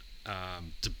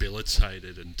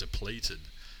debilitated and depleted.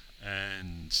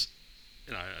 And as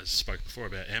I spoke before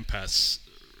about empaths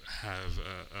have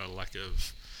a lack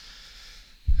of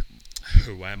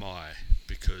who am I,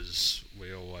 because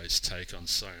we always take on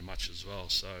so much as well.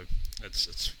 So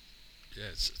it's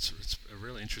a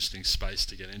really interesting space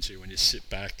to get into when you sit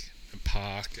back and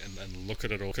park and look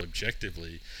at it all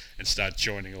objectively and start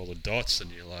joining all the dots,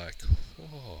 and you're like,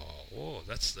 whoa,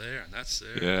 that's there and that's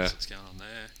there. Yeah. That's what's going on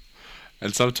there.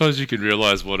 And sometimes you can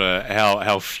realise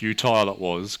how futile it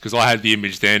was, because I had the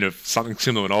image then of something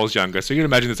similar when I was younger. So you can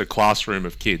imagine there's a classroom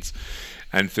of kids,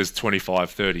 and there's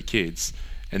 25, 30 kids,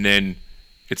 and then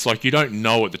it's like you don't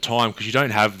know at the time because you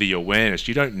don't have the awareness.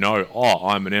 You don't know,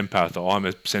 I'm an empath, or I'm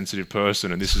a sensitive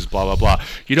person, and this is blah, blah, blah.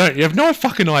 You have no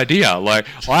fucking idea. Like,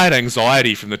 I had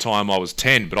anxiety from the time I was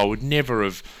 10, but I would never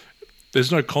have...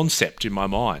 There's no concept in my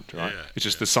mind, right? Yeah, it's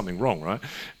just there's something wrong, right?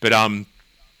 But you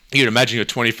can imagine you're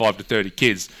 25 to 30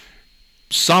 kids.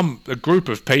 A group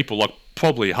of people, like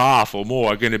probably half or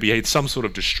more are going to be in some sort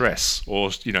of distress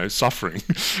or, suffering.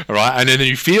 All right. And then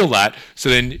you feel that. So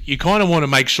then you kind of want to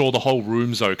make sure the whole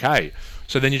room's okay.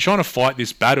 So then you're trying to fight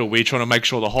this battle where you're trying to make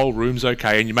sure the whole room's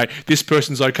okay, and you make this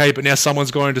person's okay, but now someone's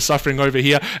going into suffering over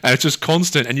here, and it's just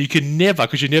constant. And you can never,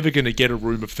 because you're never going to get a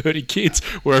room of 30 kids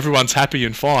where everyone's happy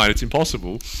and fine. It's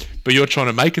impossible. But you're trying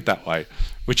to make it that way,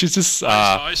 which is just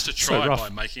I used to try so by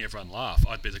making everyone laugh.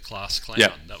 I'd be the class clown.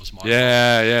 Yeah. That was my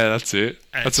Yeah, that's it.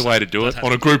 And that's the so way to do it that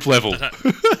on a group level. But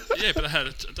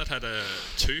that had a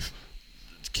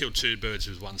killed two birds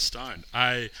with one stone.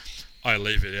 I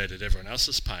alleviated everyone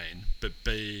else's pain, but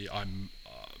B,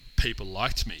 people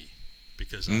liked me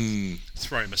because I'd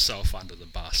throw myself under the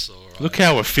bus. Or Look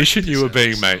how efficient you were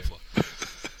being, mate.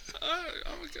 I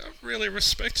really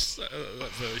respect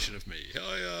that version of me.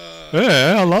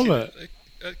 I love it.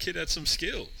 That kid had some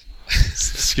skills.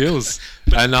 Skills.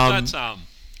 But and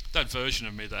that version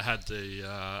of me that had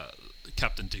the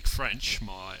Captain Dick French,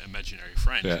 my imaginary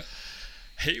friend. Yeah.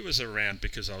 He was around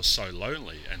because I was so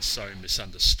lonely and so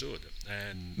misunderstood,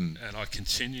 and I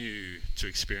continue to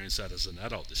experience that as an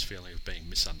adult, this feeling of being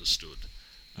misunderstood.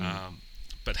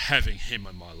 But having him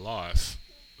in my life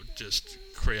just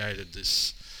created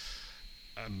this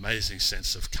amazing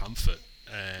sense of comfort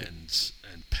and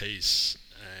peace,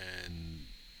 and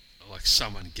like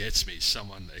someone gets me,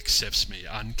 someone accepts me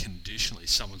unconditionally,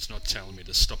 someone's not telling me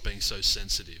to stop being so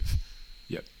sensitive.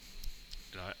 Yep.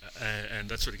 And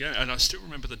that's what he gave me. And I still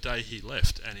remember the day he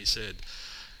left, and he said,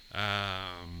 "All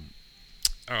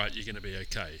right, you're going to be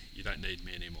okay. You don't need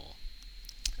me anymore."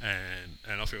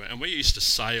 And off he went. And we used to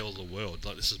sail the world.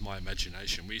 Like, this is my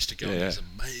imagination. We used to go on these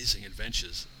amazing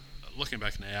adventures. Looking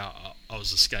back now, I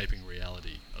was escaping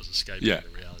reality. I was escaping the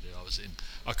reality I was in.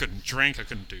 I couldn't drink. I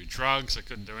couldn't do drugs. I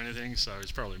couldn't do anything. So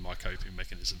it's probably my coping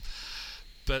mechanism.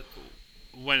 But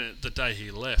the day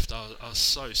he left, I was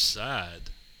so sad.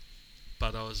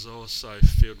 But I was also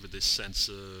filled with this sense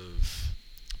of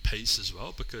peace as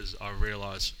well, because I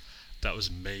realised that was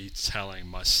me telling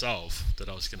myself that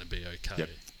I was going to be okay. Yep.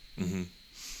 Mm-hmm.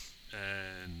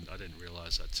 And I didn't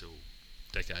realise that till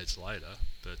decades later.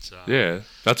 But yeah,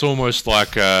 that's almost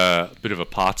like a bit of a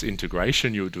parts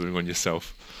integration you were doing on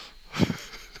yourself.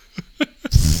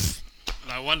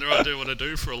 No wonder I do what I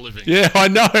do for a living. Yeah, I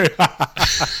know.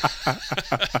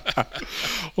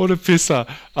 What a pisser.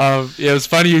 Yeah, it was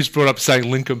funny you brought up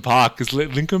saying Linkin Park, because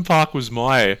Linkin Park was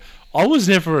I was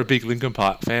never a big Linkin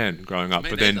Park fan growing up,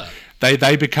 but then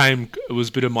they became, it was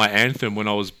a bit of my anthem when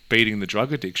I was beating the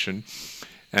drug addiction.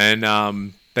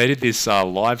 And they did this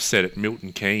live set at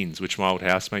Milton Keynes, which my old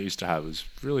housemate used to have. It was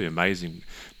really amazing.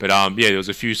 But yeah, there was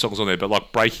a few songs on there, but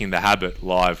like Breaking the Habit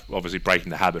live, obviously Breaking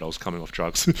the Habit, I was coming off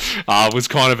drugs, was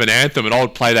kind of an anthem, and I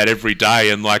would play that every day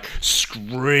and like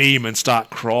scream and start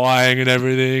crying and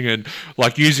everything, and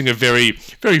like using a very,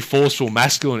 very forceful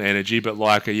masculine energy, but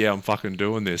like, yeah, I'm fucking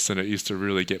doing this, and it used to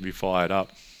really get me fired up.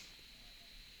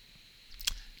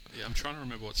 Yeah, I'm trying to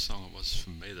remember what song it was for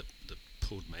me that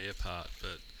pulled me apart,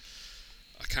 but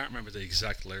I can't remember the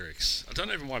exact lyrics. I don't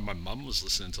know even why my mum was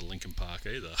listening to Linkin Park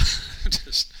either.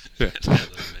 Just now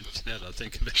that I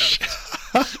think about it.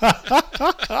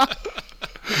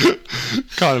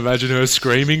 Can't imagine her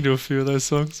screaming to a few of those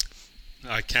songs.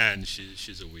 I can.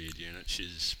 She's a weird unit.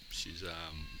 She's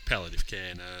palliative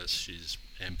care nurse. She's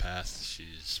empath.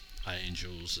 She's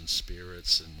angels and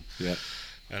spirits and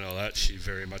all that. She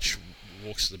very much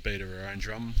walks to the beat of her own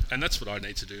drum, and that's what I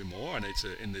need to do more. I need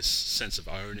to, in this sense of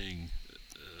owning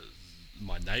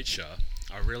my nature,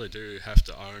 I really do have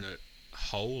to own it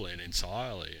wholly and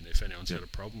entirely, and if anyone's got a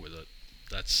problem with it,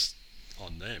 that's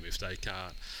on them. If they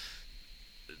can't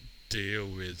deal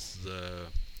with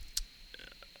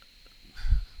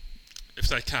if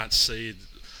they can't see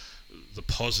the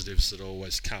positives that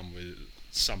always come with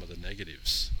some of the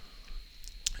negatives,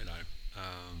 you know,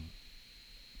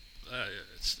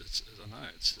 it's I don't know,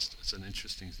 it's an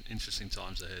interesting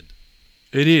times ahead.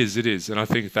 It is, and I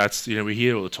think that's, we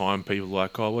hear all the time people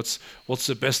like, oh, what's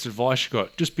the best advice you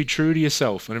got? Just be true to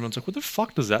yourself, and everyone's like, what the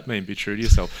fuck does that mean? Be true to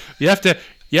yourself. You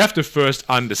have to first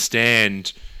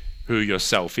understand who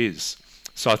yourself is.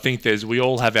 So I think we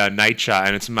all have our nature,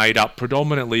 and it's made up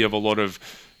predominantly of a lot of,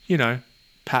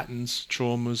 patterns,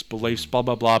 traumas, beliefs, blah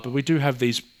blah blah. But we do have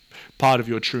these part of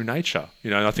your true nature.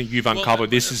 And I think you've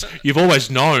uncovered you've always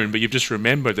known, but you've just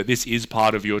remembered that this is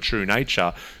part of your true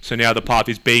nature. So now the path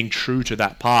is being true to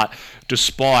that part,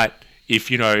 despite if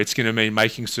it's going to mean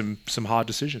making some hard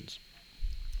decisions,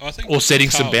 I think, or setting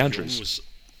some boundaries.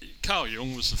 Carl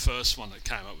Jung was the first one that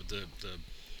came up with the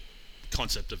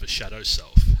concept of a shadow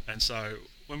self. And so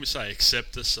when we say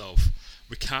accept the self,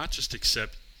 we can't just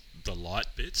accept the light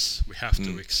bits. We have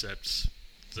to accept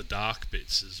the dark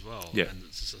bits as well. Yeah. And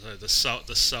so the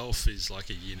self is like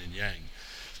a yin and yang.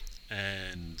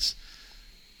 And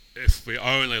if we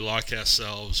only like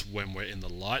ourselves when we're in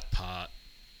the light part,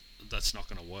 that's not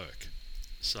going to work.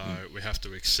 So we have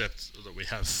to accept that we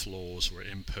have flaws, we're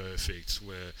imperfect,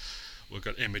 we've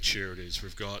got immaturities,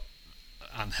 we've got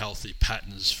unhealthy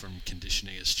patterns from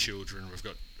conditioning as children, we've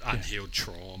got unhealed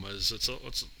traumas. It's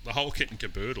the whole kit and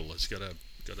caboodle has got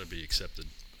to be accepted.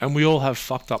 And we all have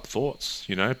fucked up thoughts,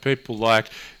 you know. People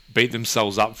like beat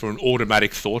themselves up for an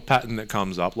automatic thought pattern that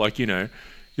comes up. Like, you know,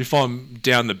 if I'm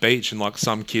down the beach and like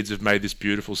some kids have made this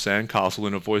beautiful sandcastle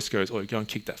and a voice goes, "Oh, go and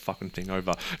kick that fucking thing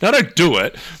over." Now, I don't do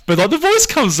it, but like the voice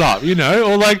comes up, you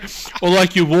know, or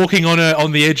like you're walking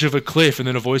on the edge of a cliff and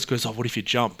then a voice goes, "Oh, what if you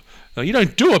jump?" Now, you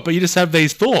don't do it, but you just have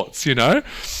these thoughts, you know.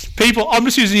 People, I'm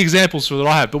just using examples that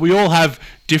I have, but we all have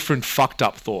different fucked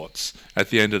up thoughts at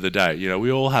the end of the day. You know,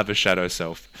 we all have a shadow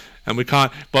self, and we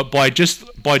can't. But by just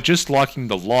liking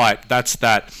the light, that's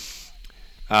that.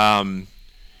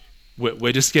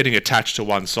 We're just getting attached to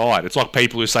one side. It's like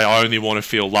people who say, "I only want to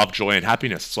feel love, joy, and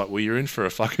happiness." It's like, well, you're in for a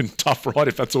fucking tough ride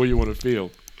if that's all you want to feel.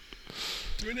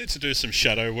 Do we need to do some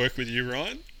shadow work with you,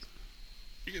 Ryan?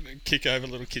 You're going to kick over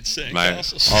little kids' Mate,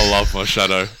 sandcastles. I love my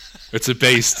shadow. It's a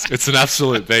beast. It's an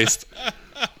absolute beast.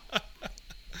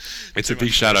 It's a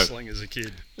big shadow. Wrestling as a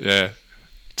kid. Yeah,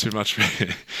 too much.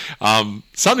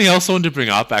 Something else I wanted to bring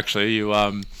up, actually. You,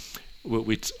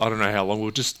 we I don't know how long.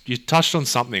 You touched on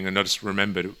something, and I just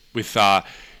remembered with,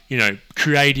 you know,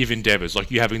 creative endeavors, like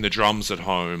you having the drums at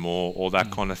home or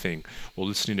that kind of thing, or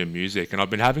listening to music. And I've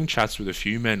been having chats with a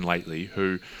few men lately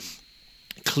who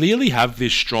clearly have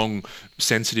this strong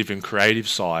sensitive and creative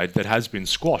side that has been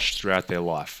squashed throughout their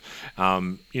life.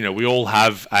 You know, we all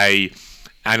have a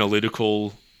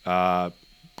analytical,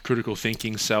 critical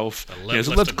thinking self.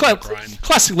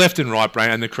 Classic left and right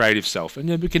brain, and the creative self. And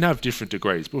we can have different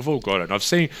degrees, but we've all got it. And I've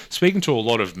speaking to a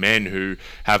lot of men who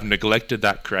have neglected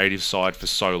that creative side for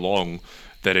so long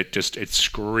that it's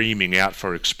screaming out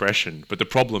for expression. But the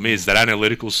problem is that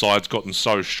analytical side's gotten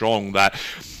so strong that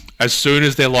as soon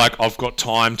as they're like, I've got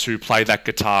time to play that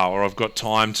guitar, or I've got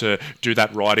time to do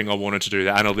that writing I wanted to do,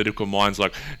 the analytical mind's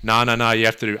like, no, you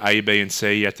have to do A, B, and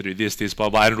C, you have to do this, blah,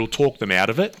 blah, and it'll talk them out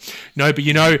of it. No, but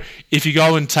you know, if you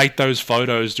go and take those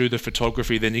photos, do the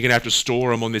photography, then you're going to have to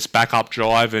store them on this backup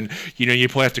drive, and, you know, you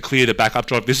probably have to clear the backup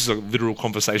drive. This is a literal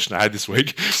conversation I had this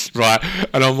week, right?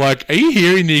 And I'm like, are you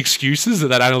hearing the excuses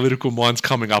that analytical mind's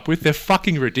coming up with? They're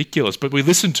fucking ridiculous, but we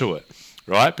listen to it,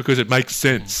 right? Because it makes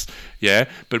sense. Yeah,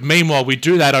 but meanwhile, we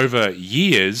do that over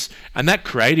years, and that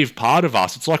creative part of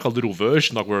us, it's like a little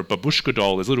version, like we're a babushka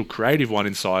doll, there's a little creative one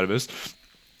inside of us,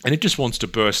 and it just wants to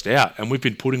burst out, and we've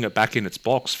been putting it back in its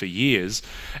box for years,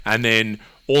 and then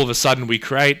all of a sudden we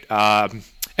create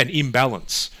an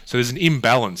imbalance. So there's an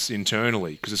imbalance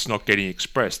internally because it's not getting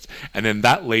expressed, and then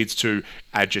that leads to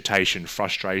agitation,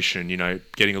 frustration, you know,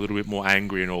 getting a little bit more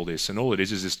angry and all this. And all it is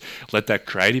just let that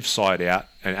creative side out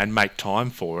and make time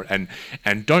for it,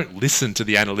 and don't listen to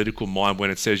the analytical mind when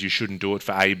it says you shouldn't do it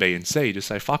for A, B, and C. Just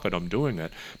say, fuck it, I'm doing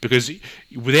it. Because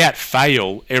without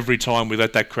fail, every time we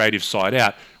let that creative side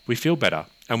out, we feel better.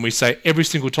 And we say, every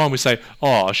single time we say,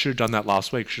 oh, I should have done that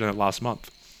last week, should have done that last month.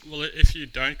 Well, if you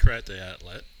don't create the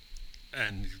outlet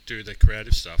and do the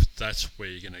creative stuff, that's where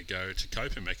you're going to go to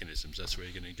coping mechanisms. That's where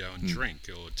you're going to go and drink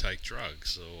or take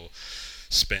drugs or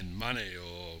spend money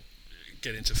or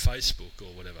get into Facebook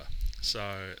or whatever.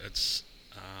 So it's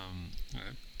you know,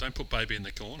 don't put baby in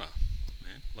the corner,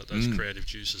 man. Let those creative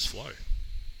juices flow.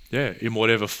 Yeah, in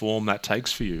whatever form that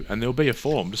takes for you, and there'll be a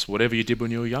form, just whatever you did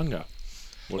when you were younger.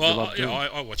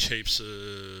 I watch heaps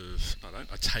of.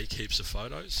 I take heaps of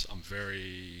photos. I'm very,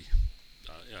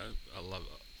 you know, I love.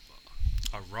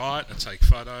 I write. I take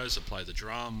photos. I play the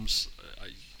drums.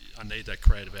 I need that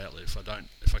creative outlet.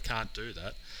 If I can't do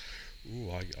that,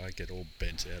 I get all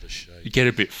bent out of shape. You get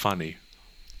a bit funny.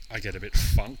 I get a bit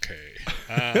funky.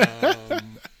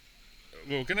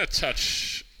 We're going to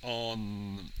touch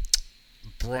on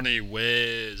Bronnie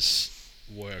Ware's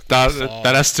work.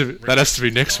 That has to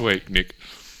be next week, Nick.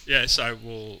 Yeah, so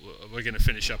we're going to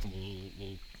finish up and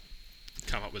we'll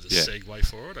come up with a segue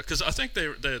for it, because I think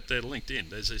they're linked in.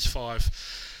 There's these 5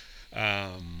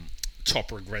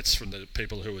 top regrets from the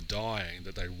people who are dying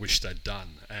that they wish they'd done,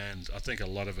 and I think a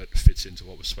lot of it fits into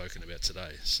what we've spoken about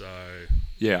today. So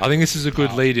yeah, I think this is a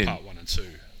good lead in. Part 1 and 2.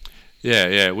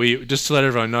 Yeah. We just to let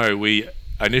everyone know, we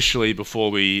initially, before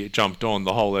we jumped on,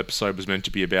 the whole episode was meant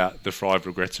to be about the 5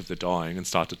 regrets of the dying and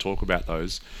start to talk about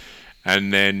those,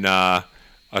 and then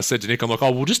I said to Nick, I'm like,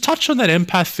 we'll just touch on that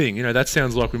empath thing. You know, that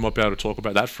sounds like we might be able to talk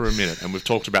about that for a minute. And we've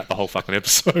talked about the whole fucking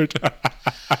episode.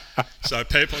 So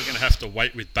people are going to have to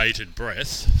wait with bated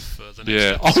breath for the next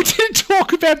episode. Oh, we didn't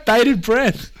talk about bated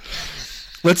breath.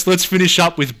 Let's finish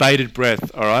up with bated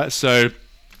breath, all right? So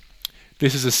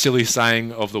this is a silly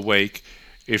saying of the week.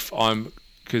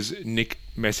 Because Nick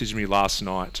messaged me last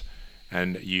night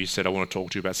and you said, I want to talk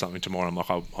to you about something tomorrow. I'm like,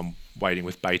 I'm waiting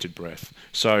with bated breath.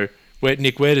 So,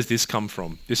 Nick, where does this come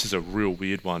from? This is a real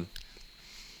weird one.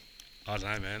 I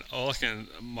don't know, man.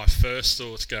 My first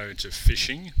thoughts go into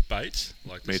fishing bait.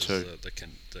 Like this Me too. Is the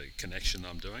connection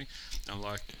I'm doing. I'm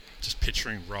like just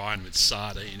picturing Ryan with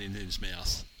sardine in his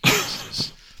mouth.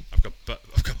 I've got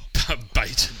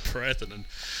bated breath, and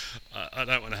I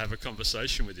don't want to have a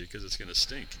conversation with you because it's going to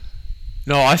stink.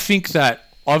 No, I think that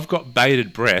I've got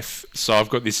bated breath, so I've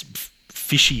got this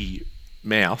fishy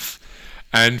mouth,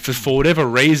 and for whatever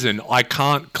reason, I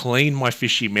can't clean my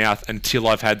fishy mouth until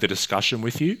I've had the discussion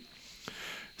with you.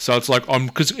 So it's like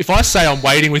because if I say I'm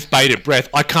waiting with bated breath,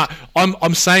 I can't.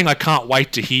 I'm saying I can't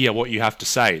wait to hear what you have to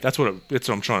say. That's what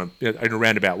I'm trying to in a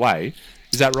roundabout way.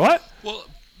 Is that right? Well,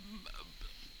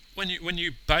 when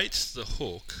you bait the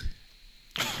hook,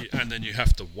 and then you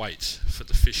have to wait for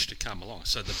the fish to come along.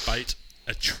 So the bait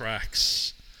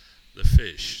attracts the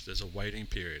fish. There's a waiting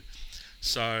period.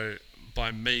 So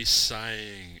by me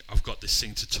saying I've got this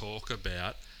thing to talk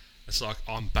about, it's like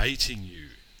I'm baiting you.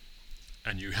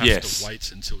 And you have to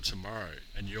wait until tomorrow,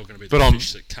 and you're going to be the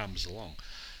fish that comes along.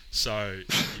 So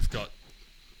you've got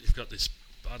this.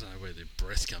 I don't know where the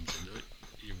breath comes into it.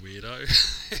 You weirdo.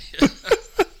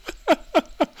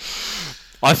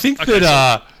 I think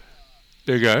that.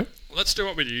 There you go. Let's do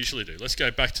what we usually do. Let's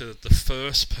go back to the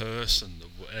first person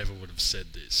that ever would have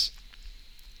said this.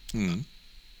 In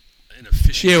a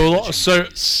fishing village in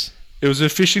Greece. It was a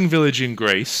fishing village in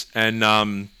Greece, and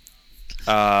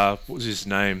what was his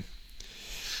name?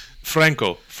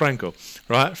 Franco,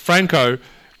 right? Franco,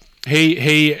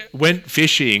 he went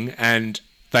fishing and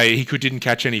he didn't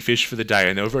catch any fish for the day,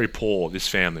 and they were very poor, this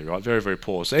family, right? Very, very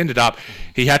poor. So ended up,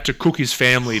 he had to cook his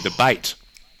family the bait.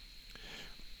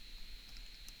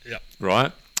 Yeah.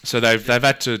 Right? So they've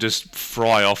had to just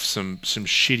fry off some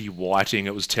shitty whiting.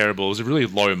 It was terrible. It was a really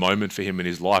low moment for him in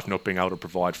his life, not being able to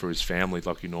provide for his family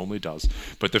like he normally does.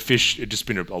 But the fish, it just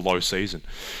been a low season,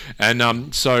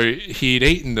 and so he'd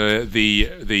eaten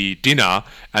the dinner,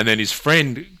 and then his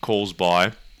friend calls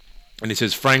by, and he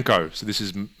says Franco. So this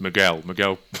is Miguel.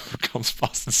 Miguel comes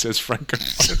past and says Franco.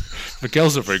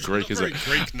 Miguel's not very Greek, is it?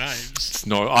 Greek names.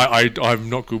 No, I'm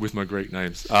not good with my Greek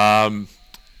names.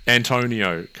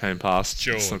 Antonio came past.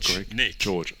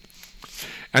 George.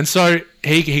 And so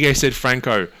he said,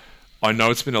 Franco, I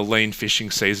know it's been a lean fishing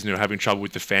season. You're having trouble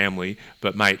with the family,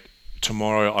 but mate,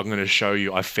 tomorrow I'm going to show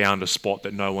you I found a spot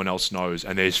that no one else knows,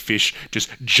 and there's fish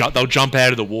they'll jump out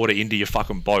of the water into your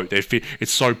fucking boat.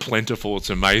 It's so plentiful,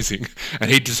 it's amazing. And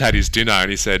he just had his dinner,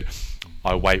 and he said,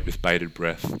 I wait with bated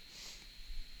breath.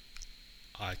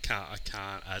 I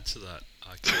can't add to that.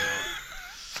 I can't.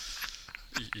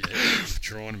 Yeah, I've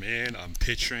drawn him in. I'm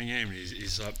picturing him.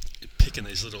 He's like picking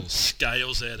these little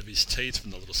scales out of his teeth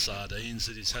from the little sardines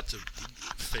that he's had to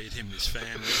feed him and his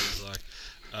family. He's like,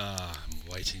 I'm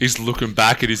waiting. He's looking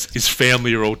back at his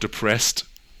family are all depressed.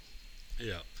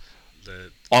 Yeah.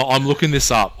 I'm looking this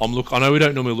up. I know we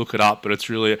don't normally look it up, but it's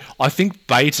really. I think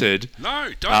baited. No,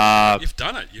 don't. You've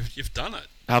done it. You've done it.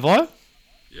 Have I?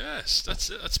 Yes, that's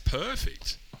it. That's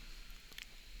perfect.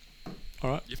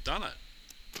 All right. You've done it.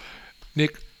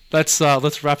 Nick, let's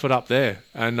wrap it up there,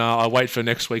 and I wait for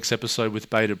next week's episode with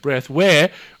bated breath,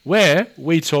 where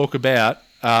we talk about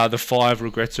the 5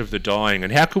 regrets of the dying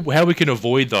and how we can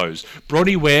avoid those.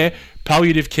 Brodie Ware,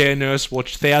 palliative care nurse,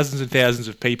 watched thousands and thousands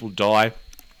of people die.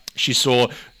 She saw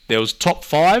there was top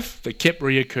 5 that kept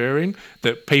reoccurring,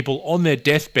 that people on their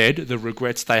deathbed, the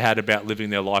regrets they had about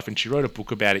living their life, and she wrote a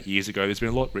book about it years ago. There's been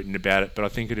a lot written about it, but I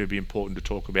think it would be important to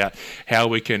talk about how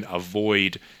we can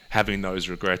avoid having those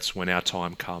regrets when our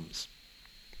time comes.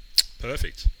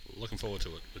 Perfect. Looking forward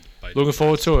to it. Looking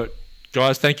forward to it.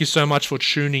 Guys, thank you so much for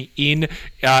tuning in.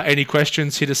 Any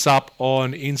questions, hit us up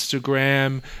on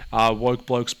Instagram, Woke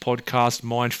Blokes Podcast,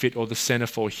 MindFit, or the Centre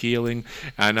for Healing,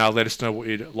 and let us know what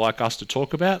you'd like us to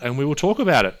talk about, and we will talk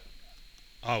about it.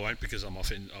 I won't, because I'm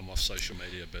off social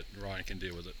media, but Ryan can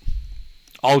deal with it.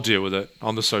 I'll deal with it.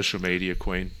 I'm the social media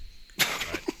queen.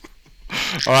 Right.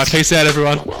 All right, peace out,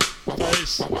 everyone.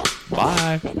 Peace.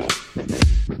 Bye.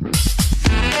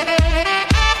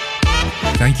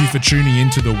 Thank you for tuning in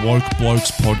to the Woke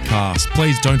Blokes podcast.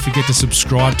 Please don't forget to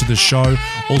subscribe to the show.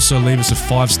 Also leave us a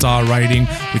 5-star rating.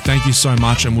 We thank you so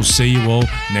much, and we'll see you all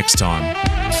next time.